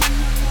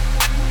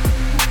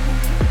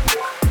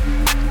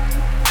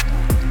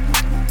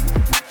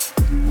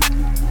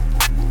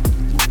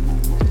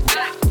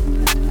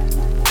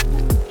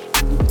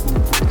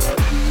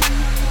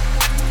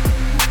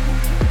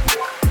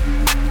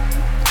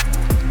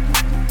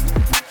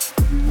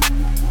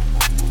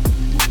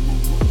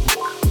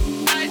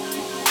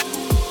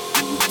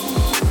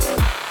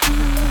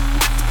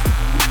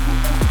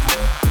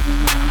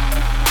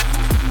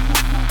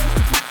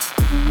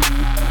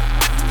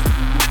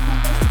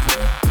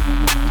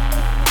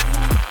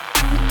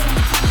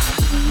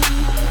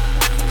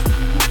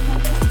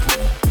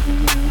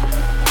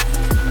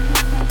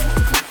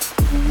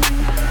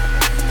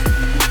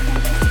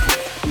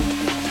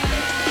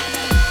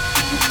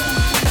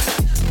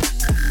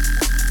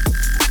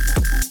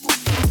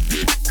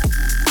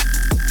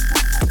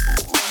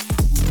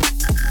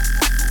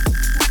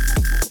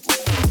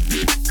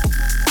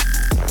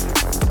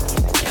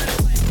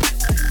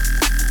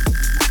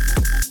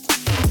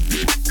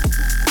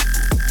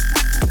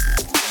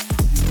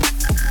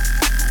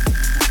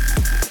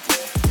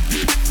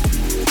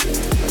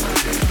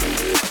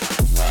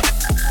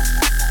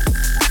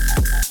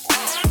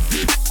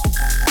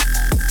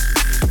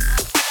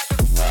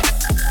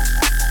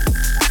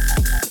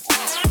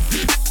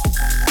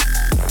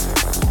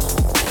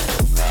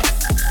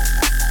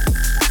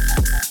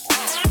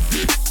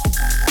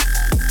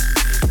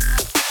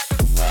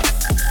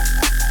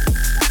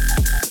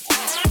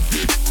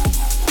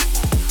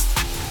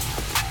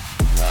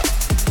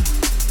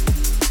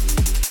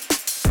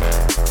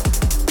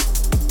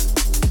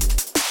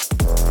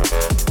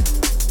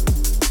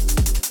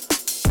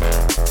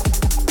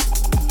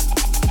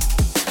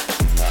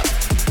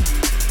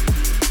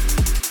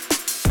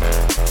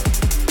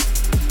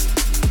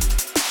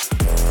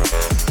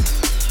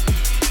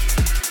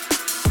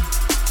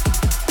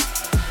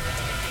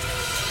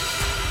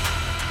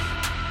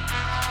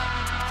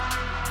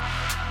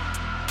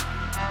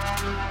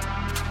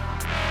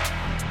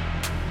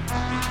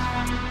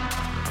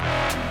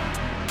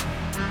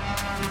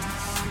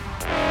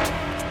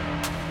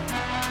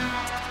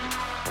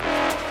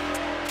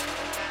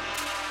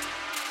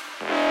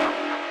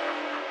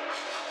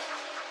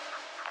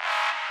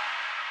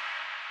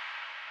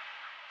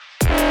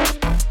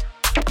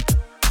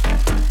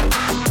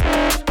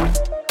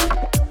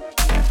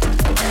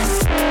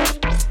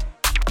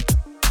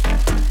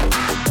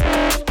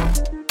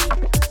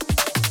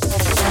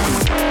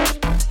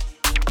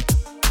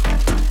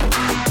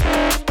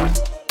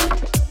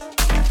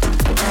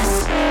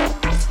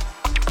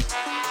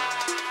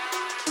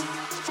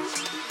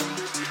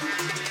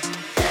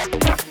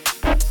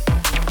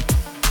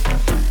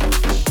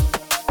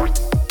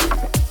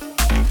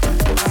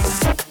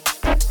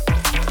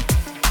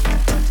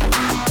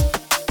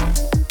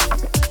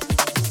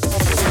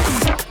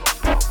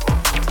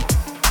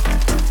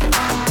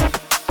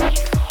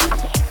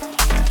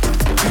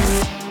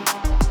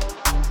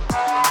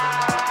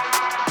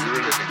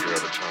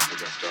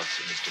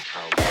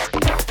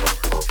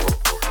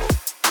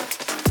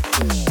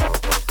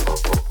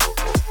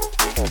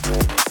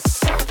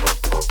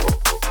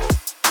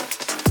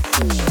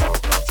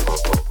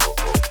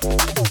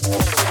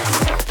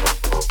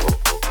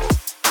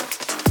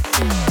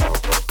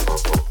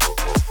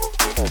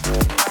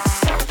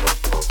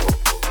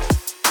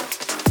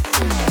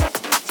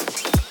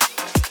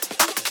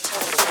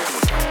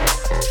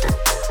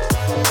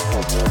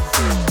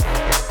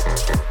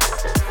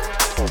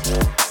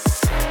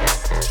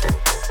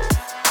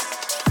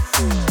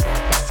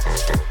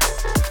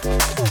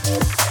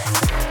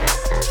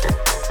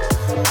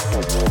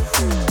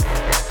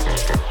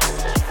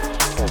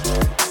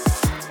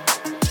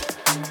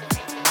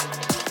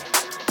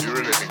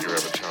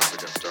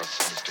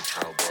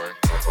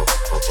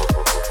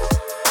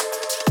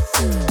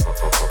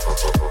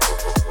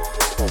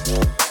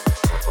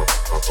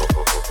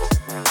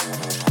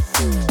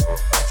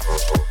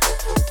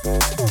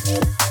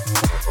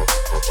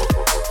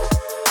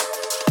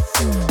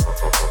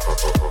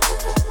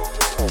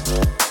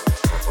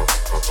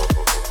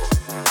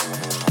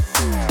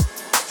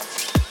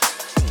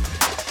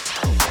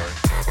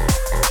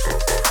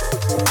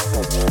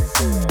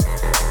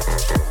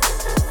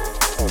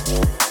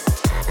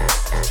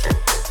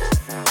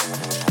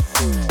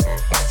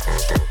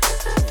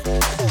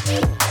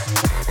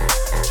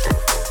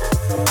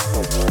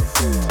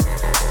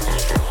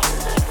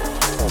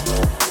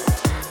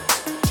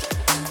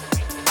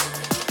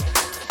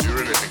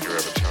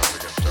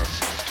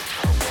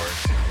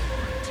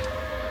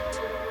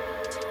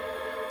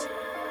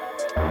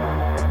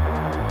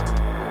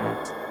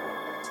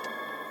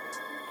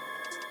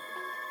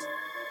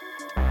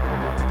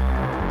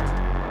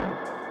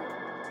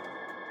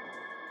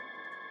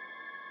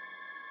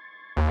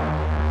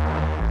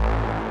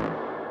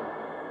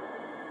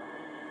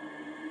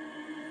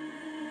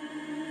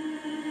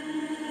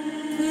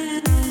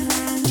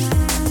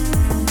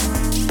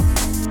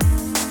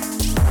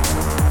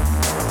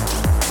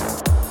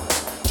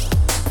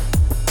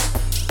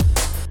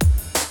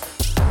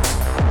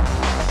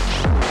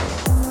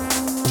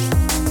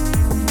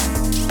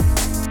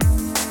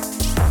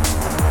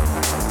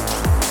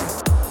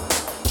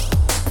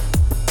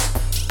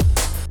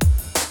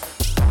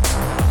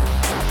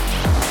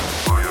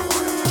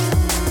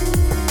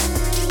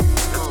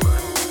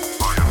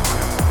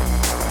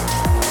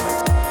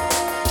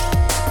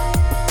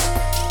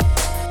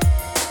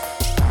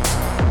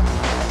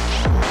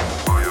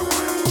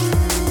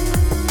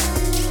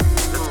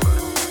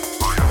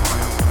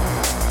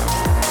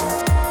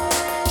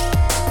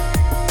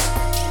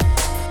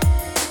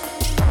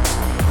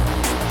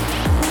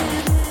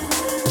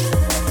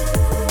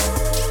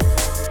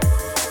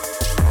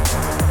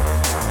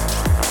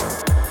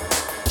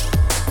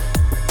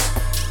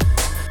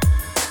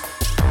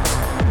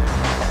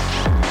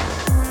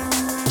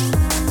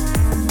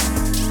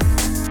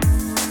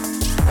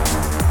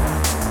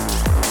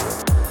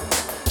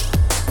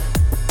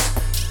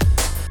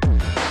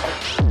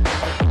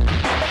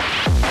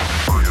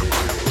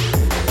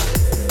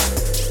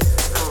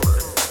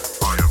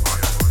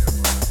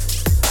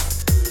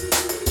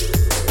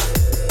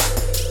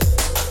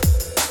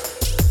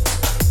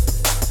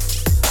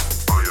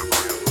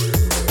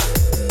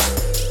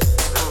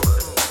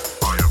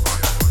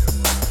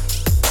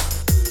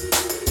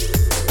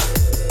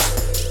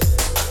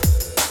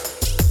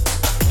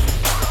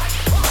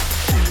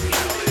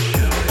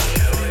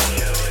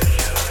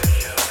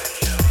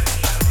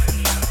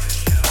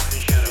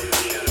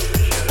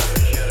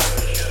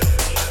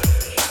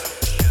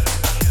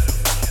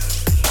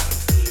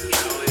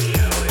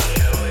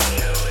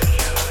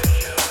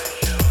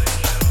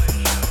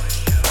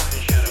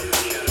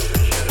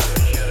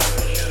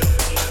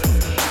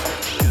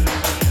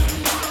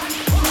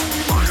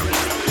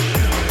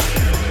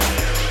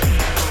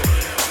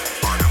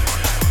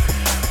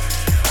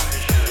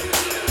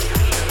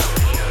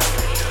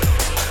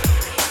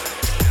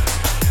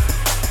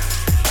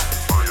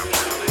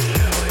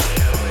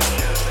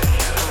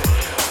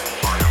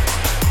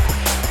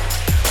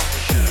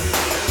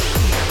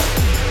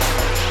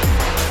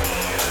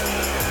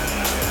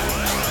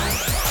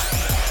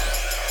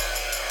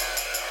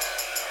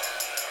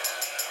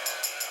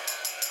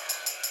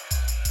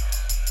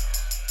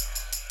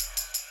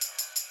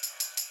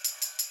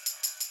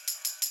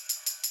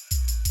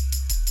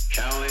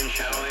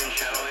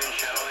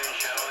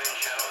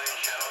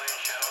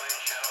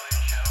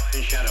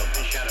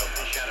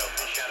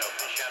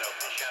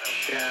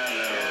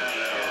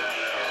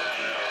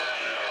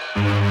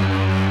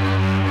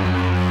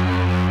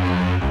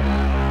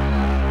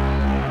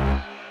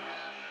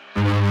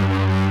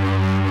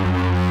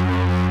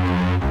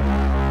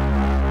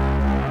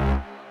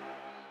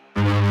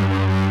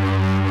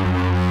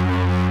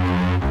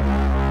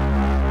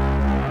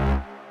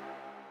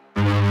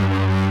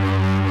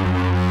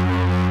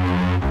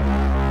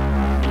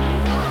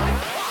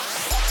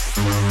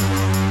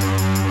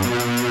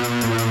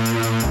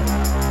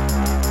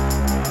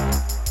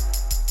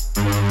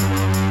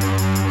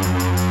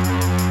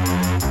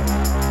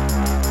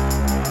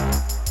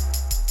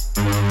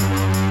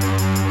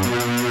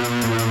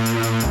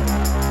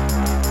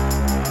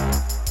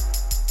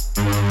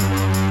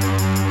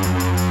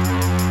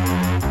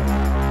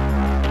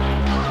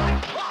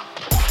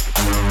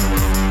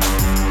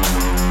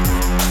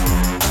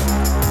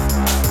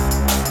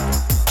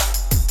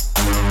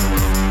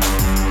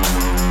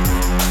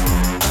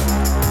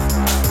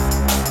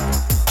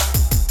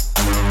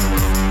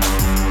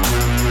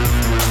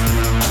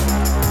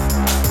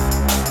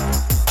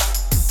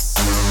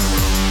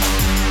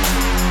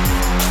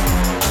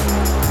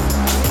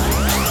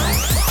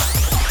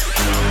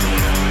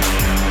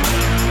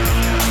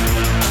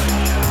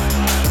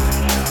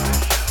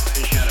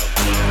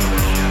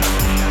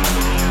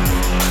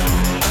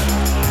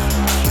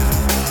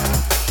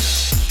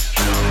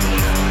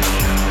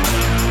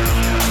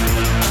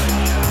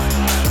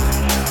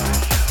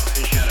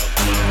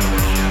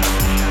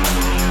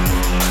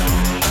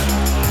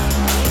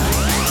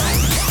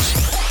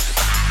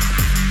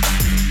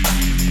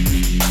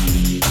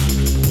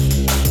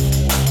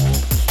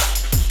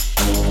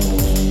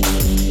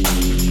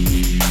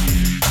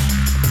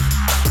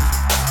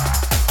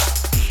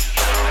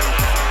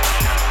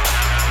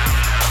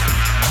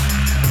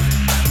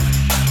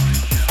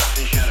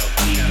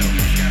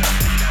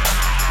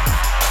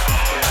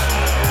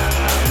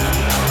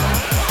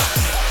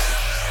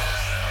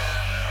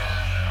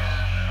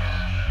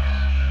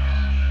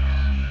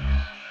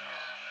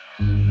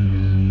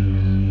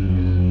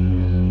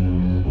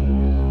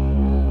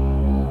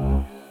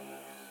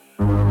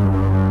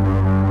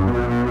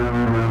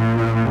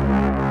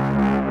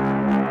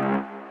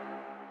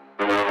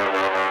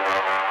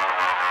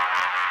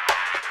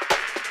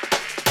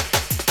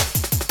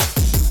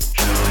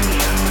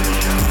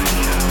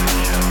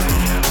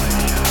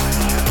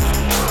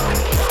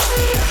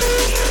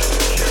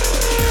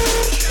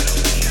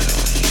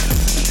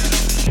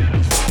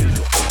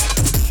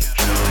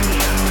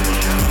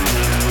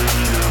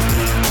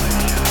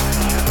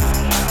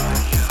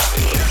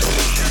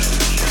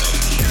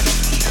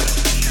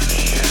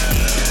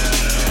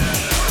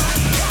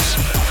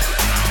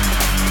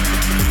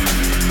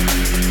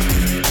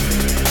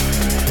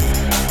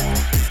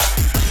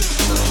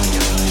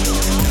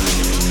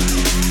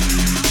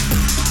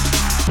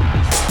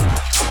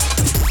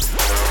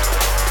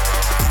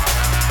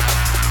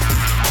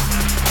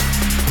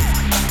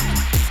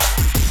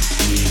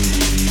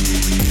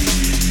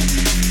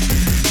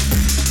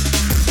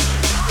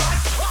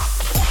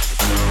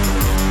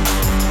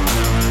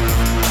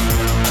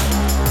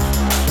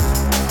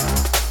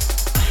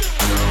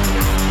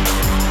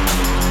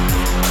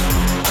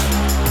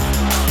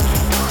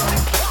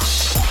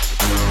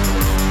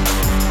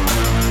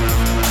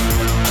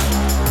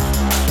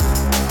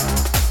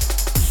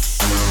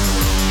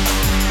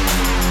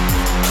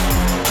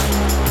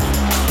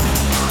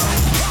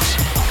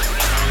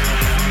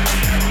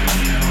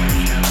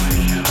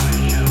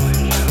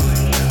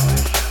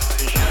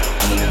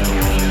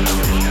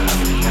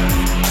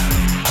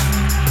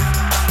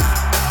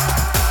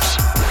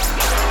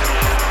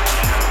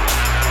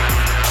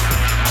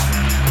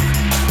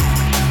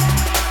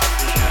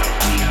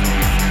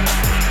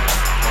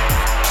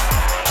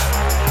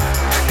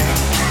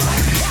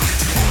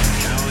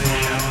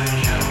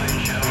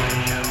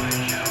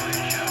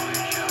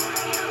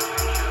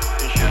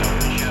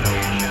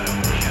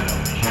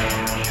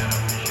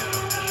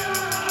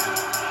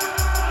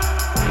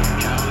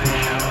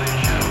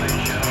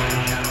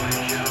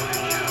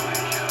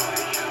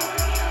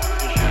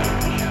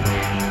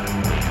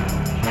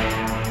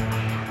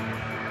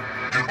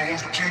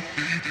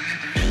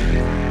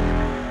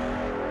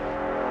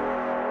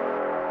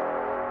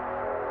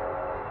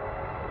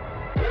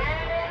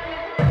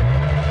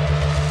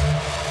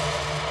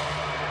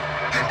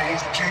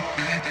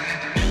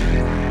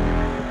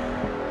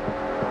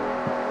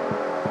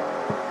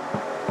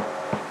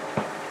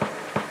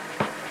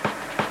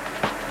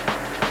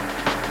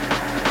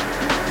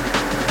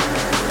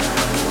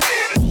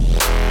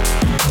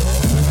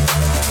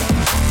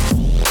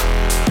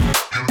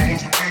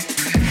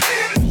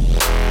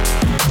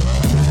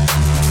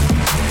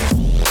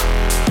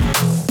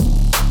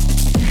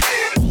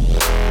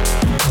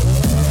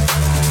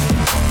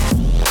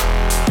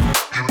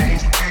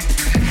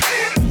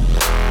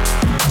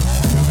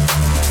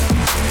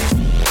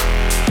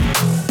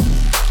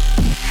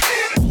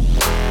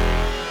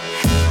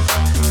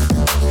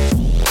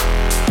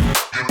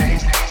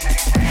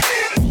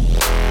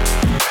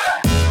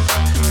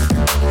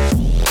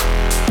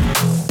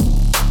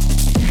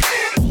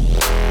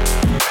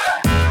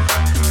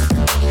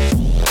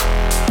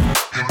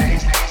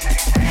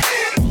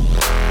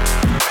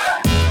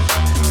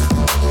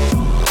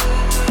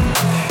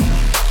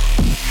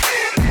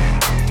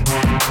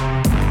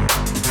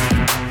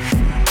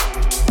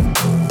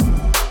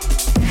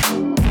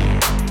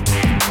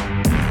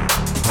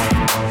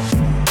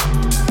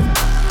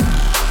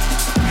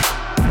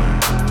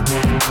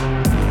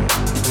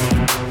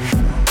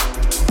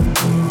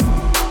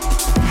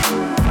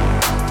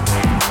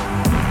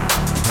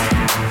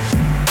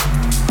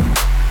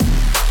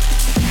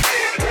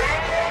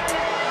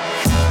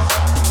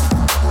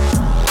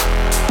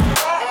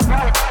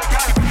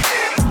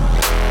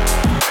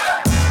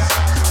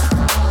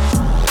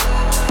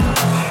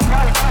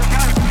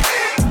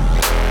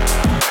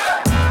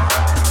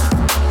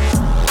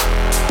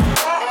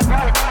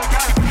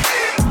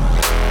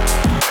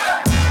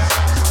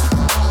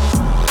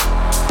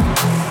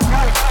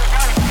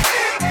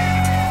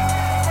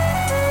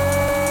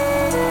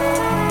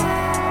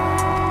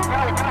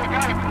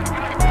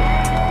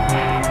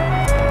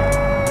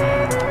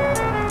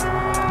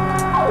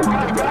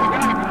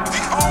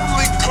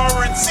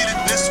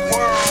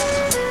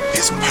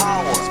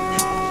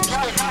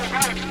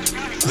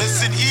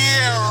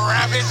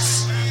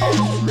 You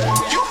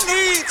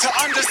need to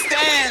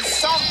understand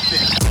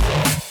something.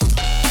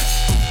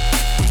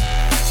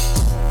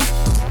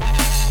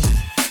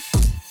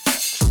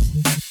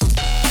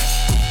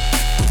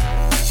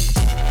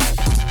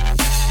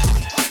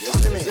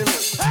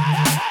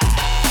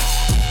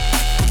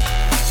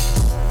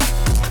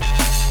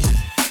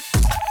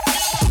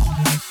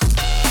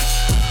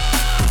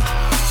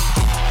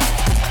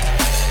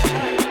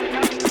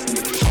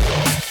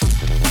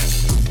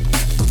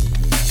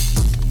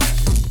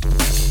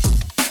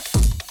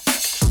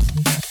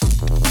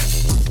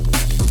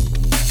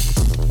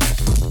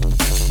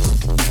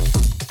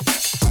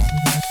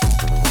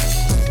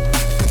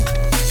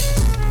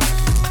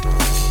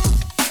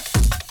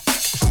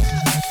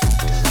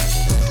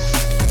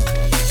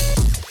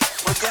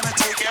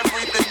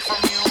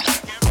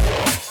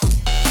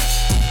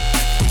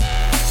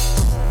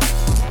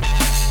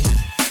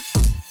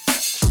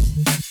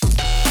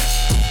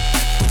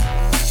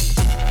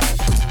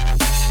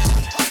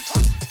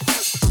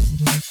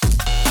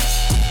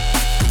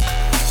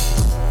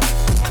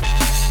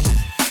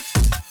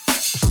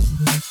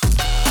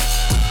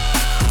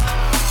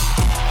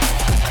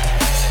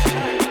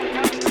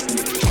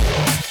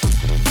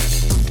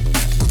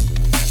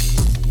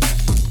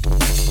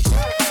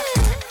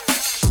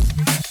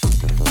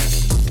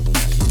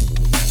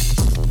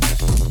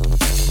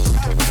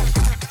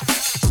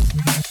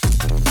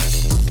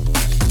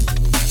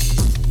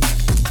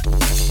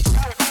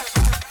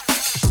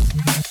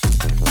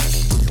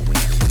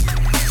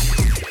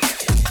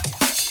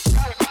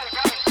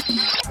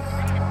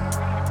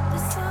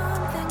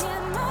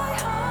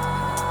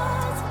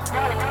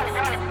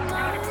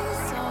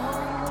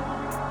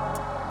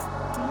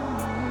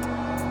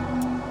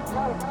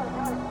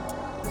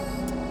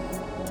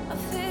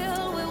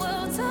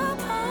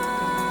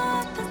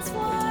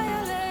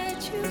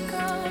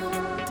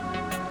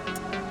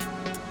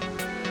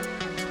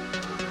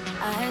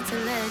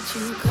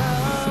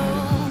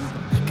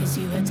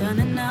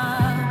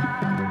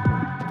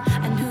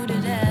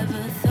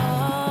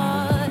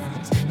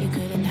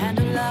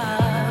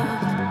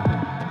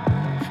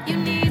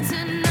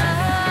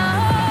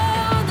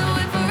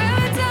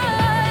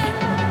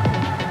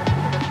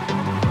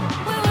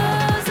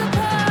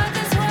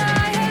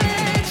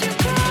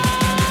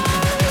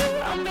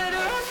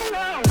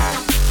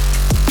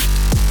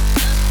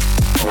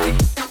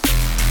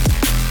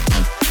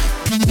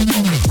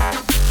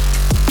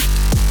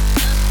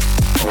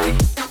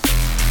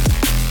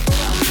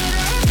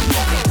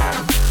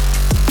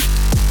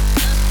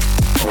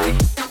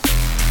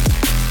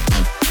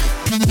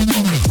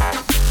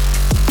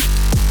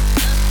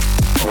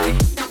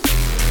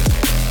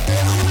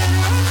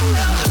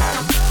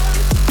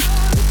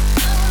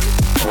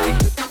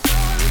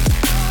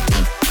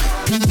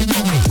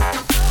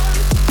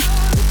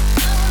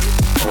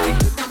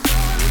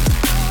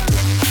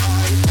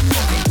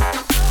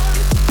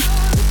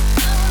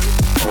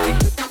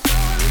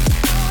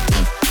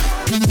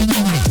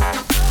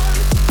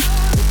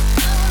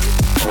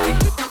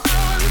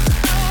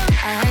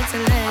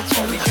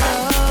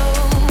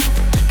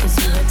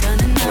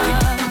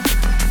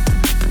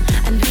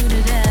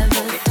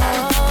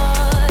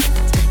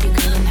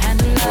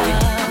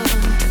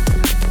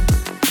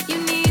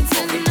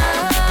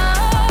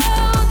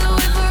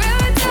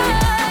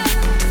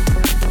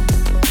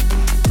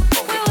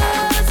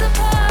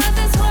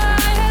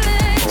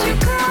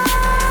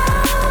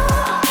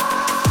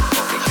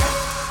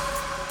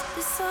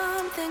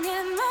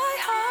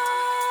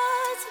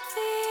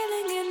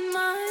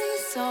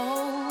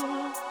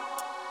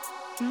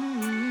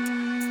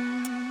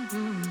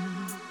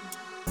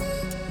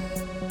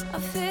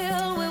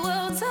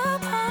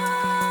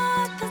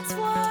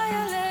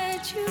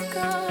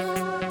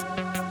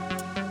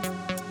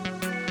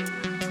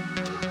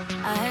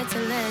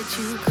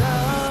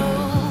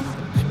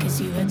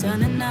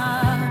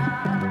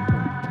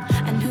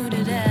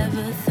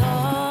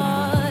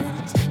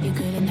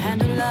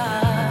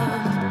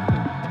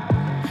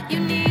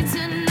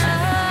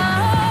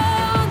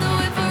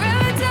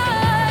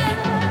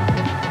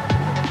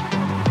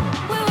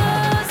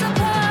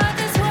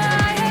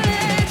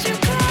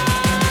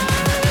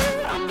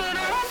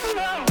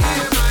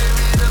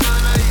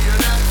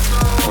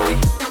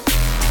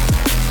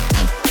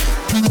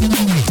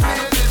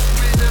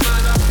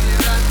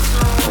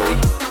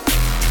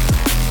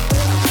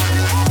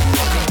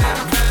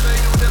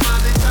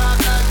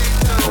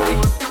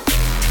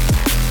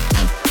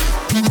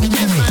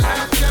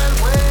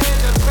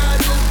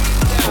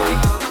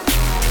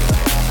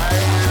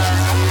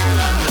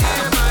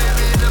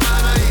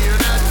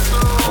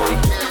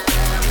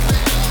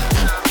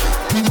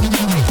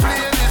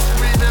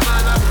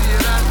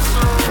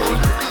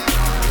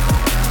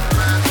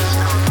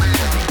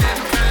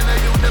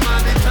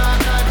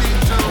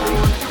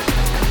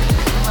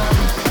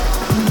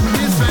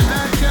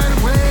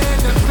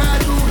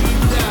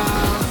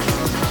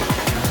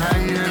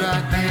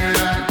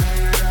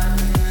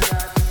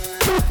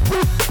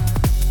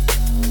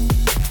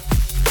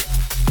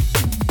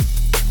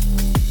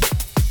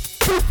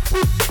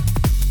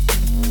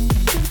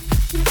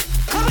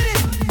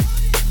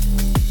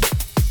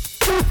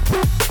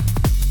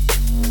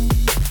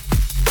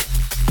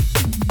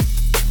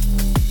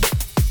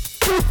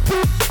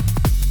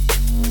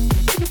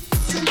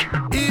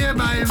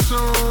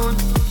 sound.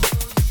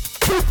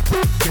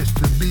 Catch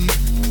the beat,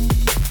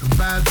 the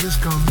vibes is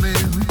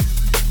coming.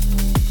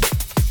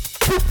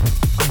 Oh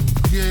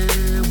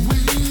yeah,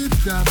 we're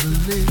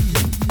traveling.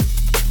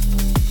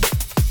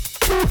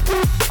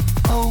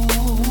 Oh,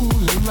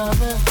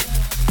 love it.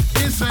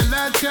 It's a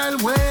natural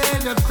way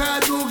the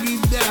crowd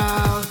boogie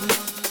down.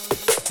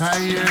 I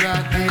hear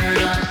that, hear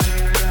that.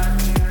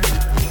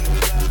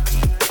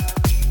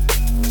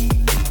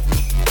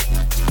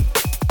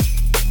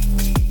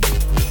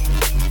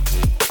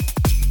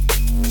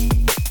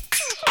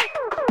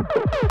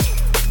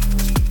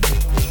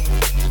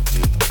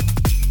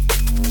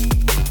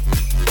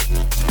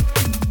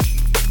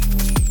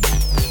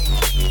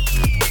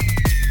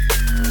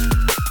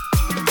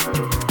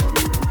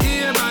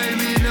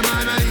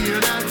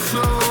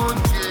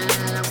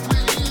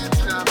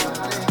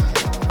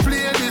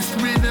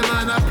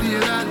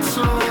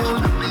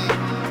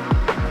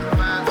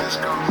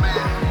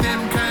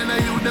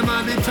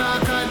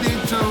 Talk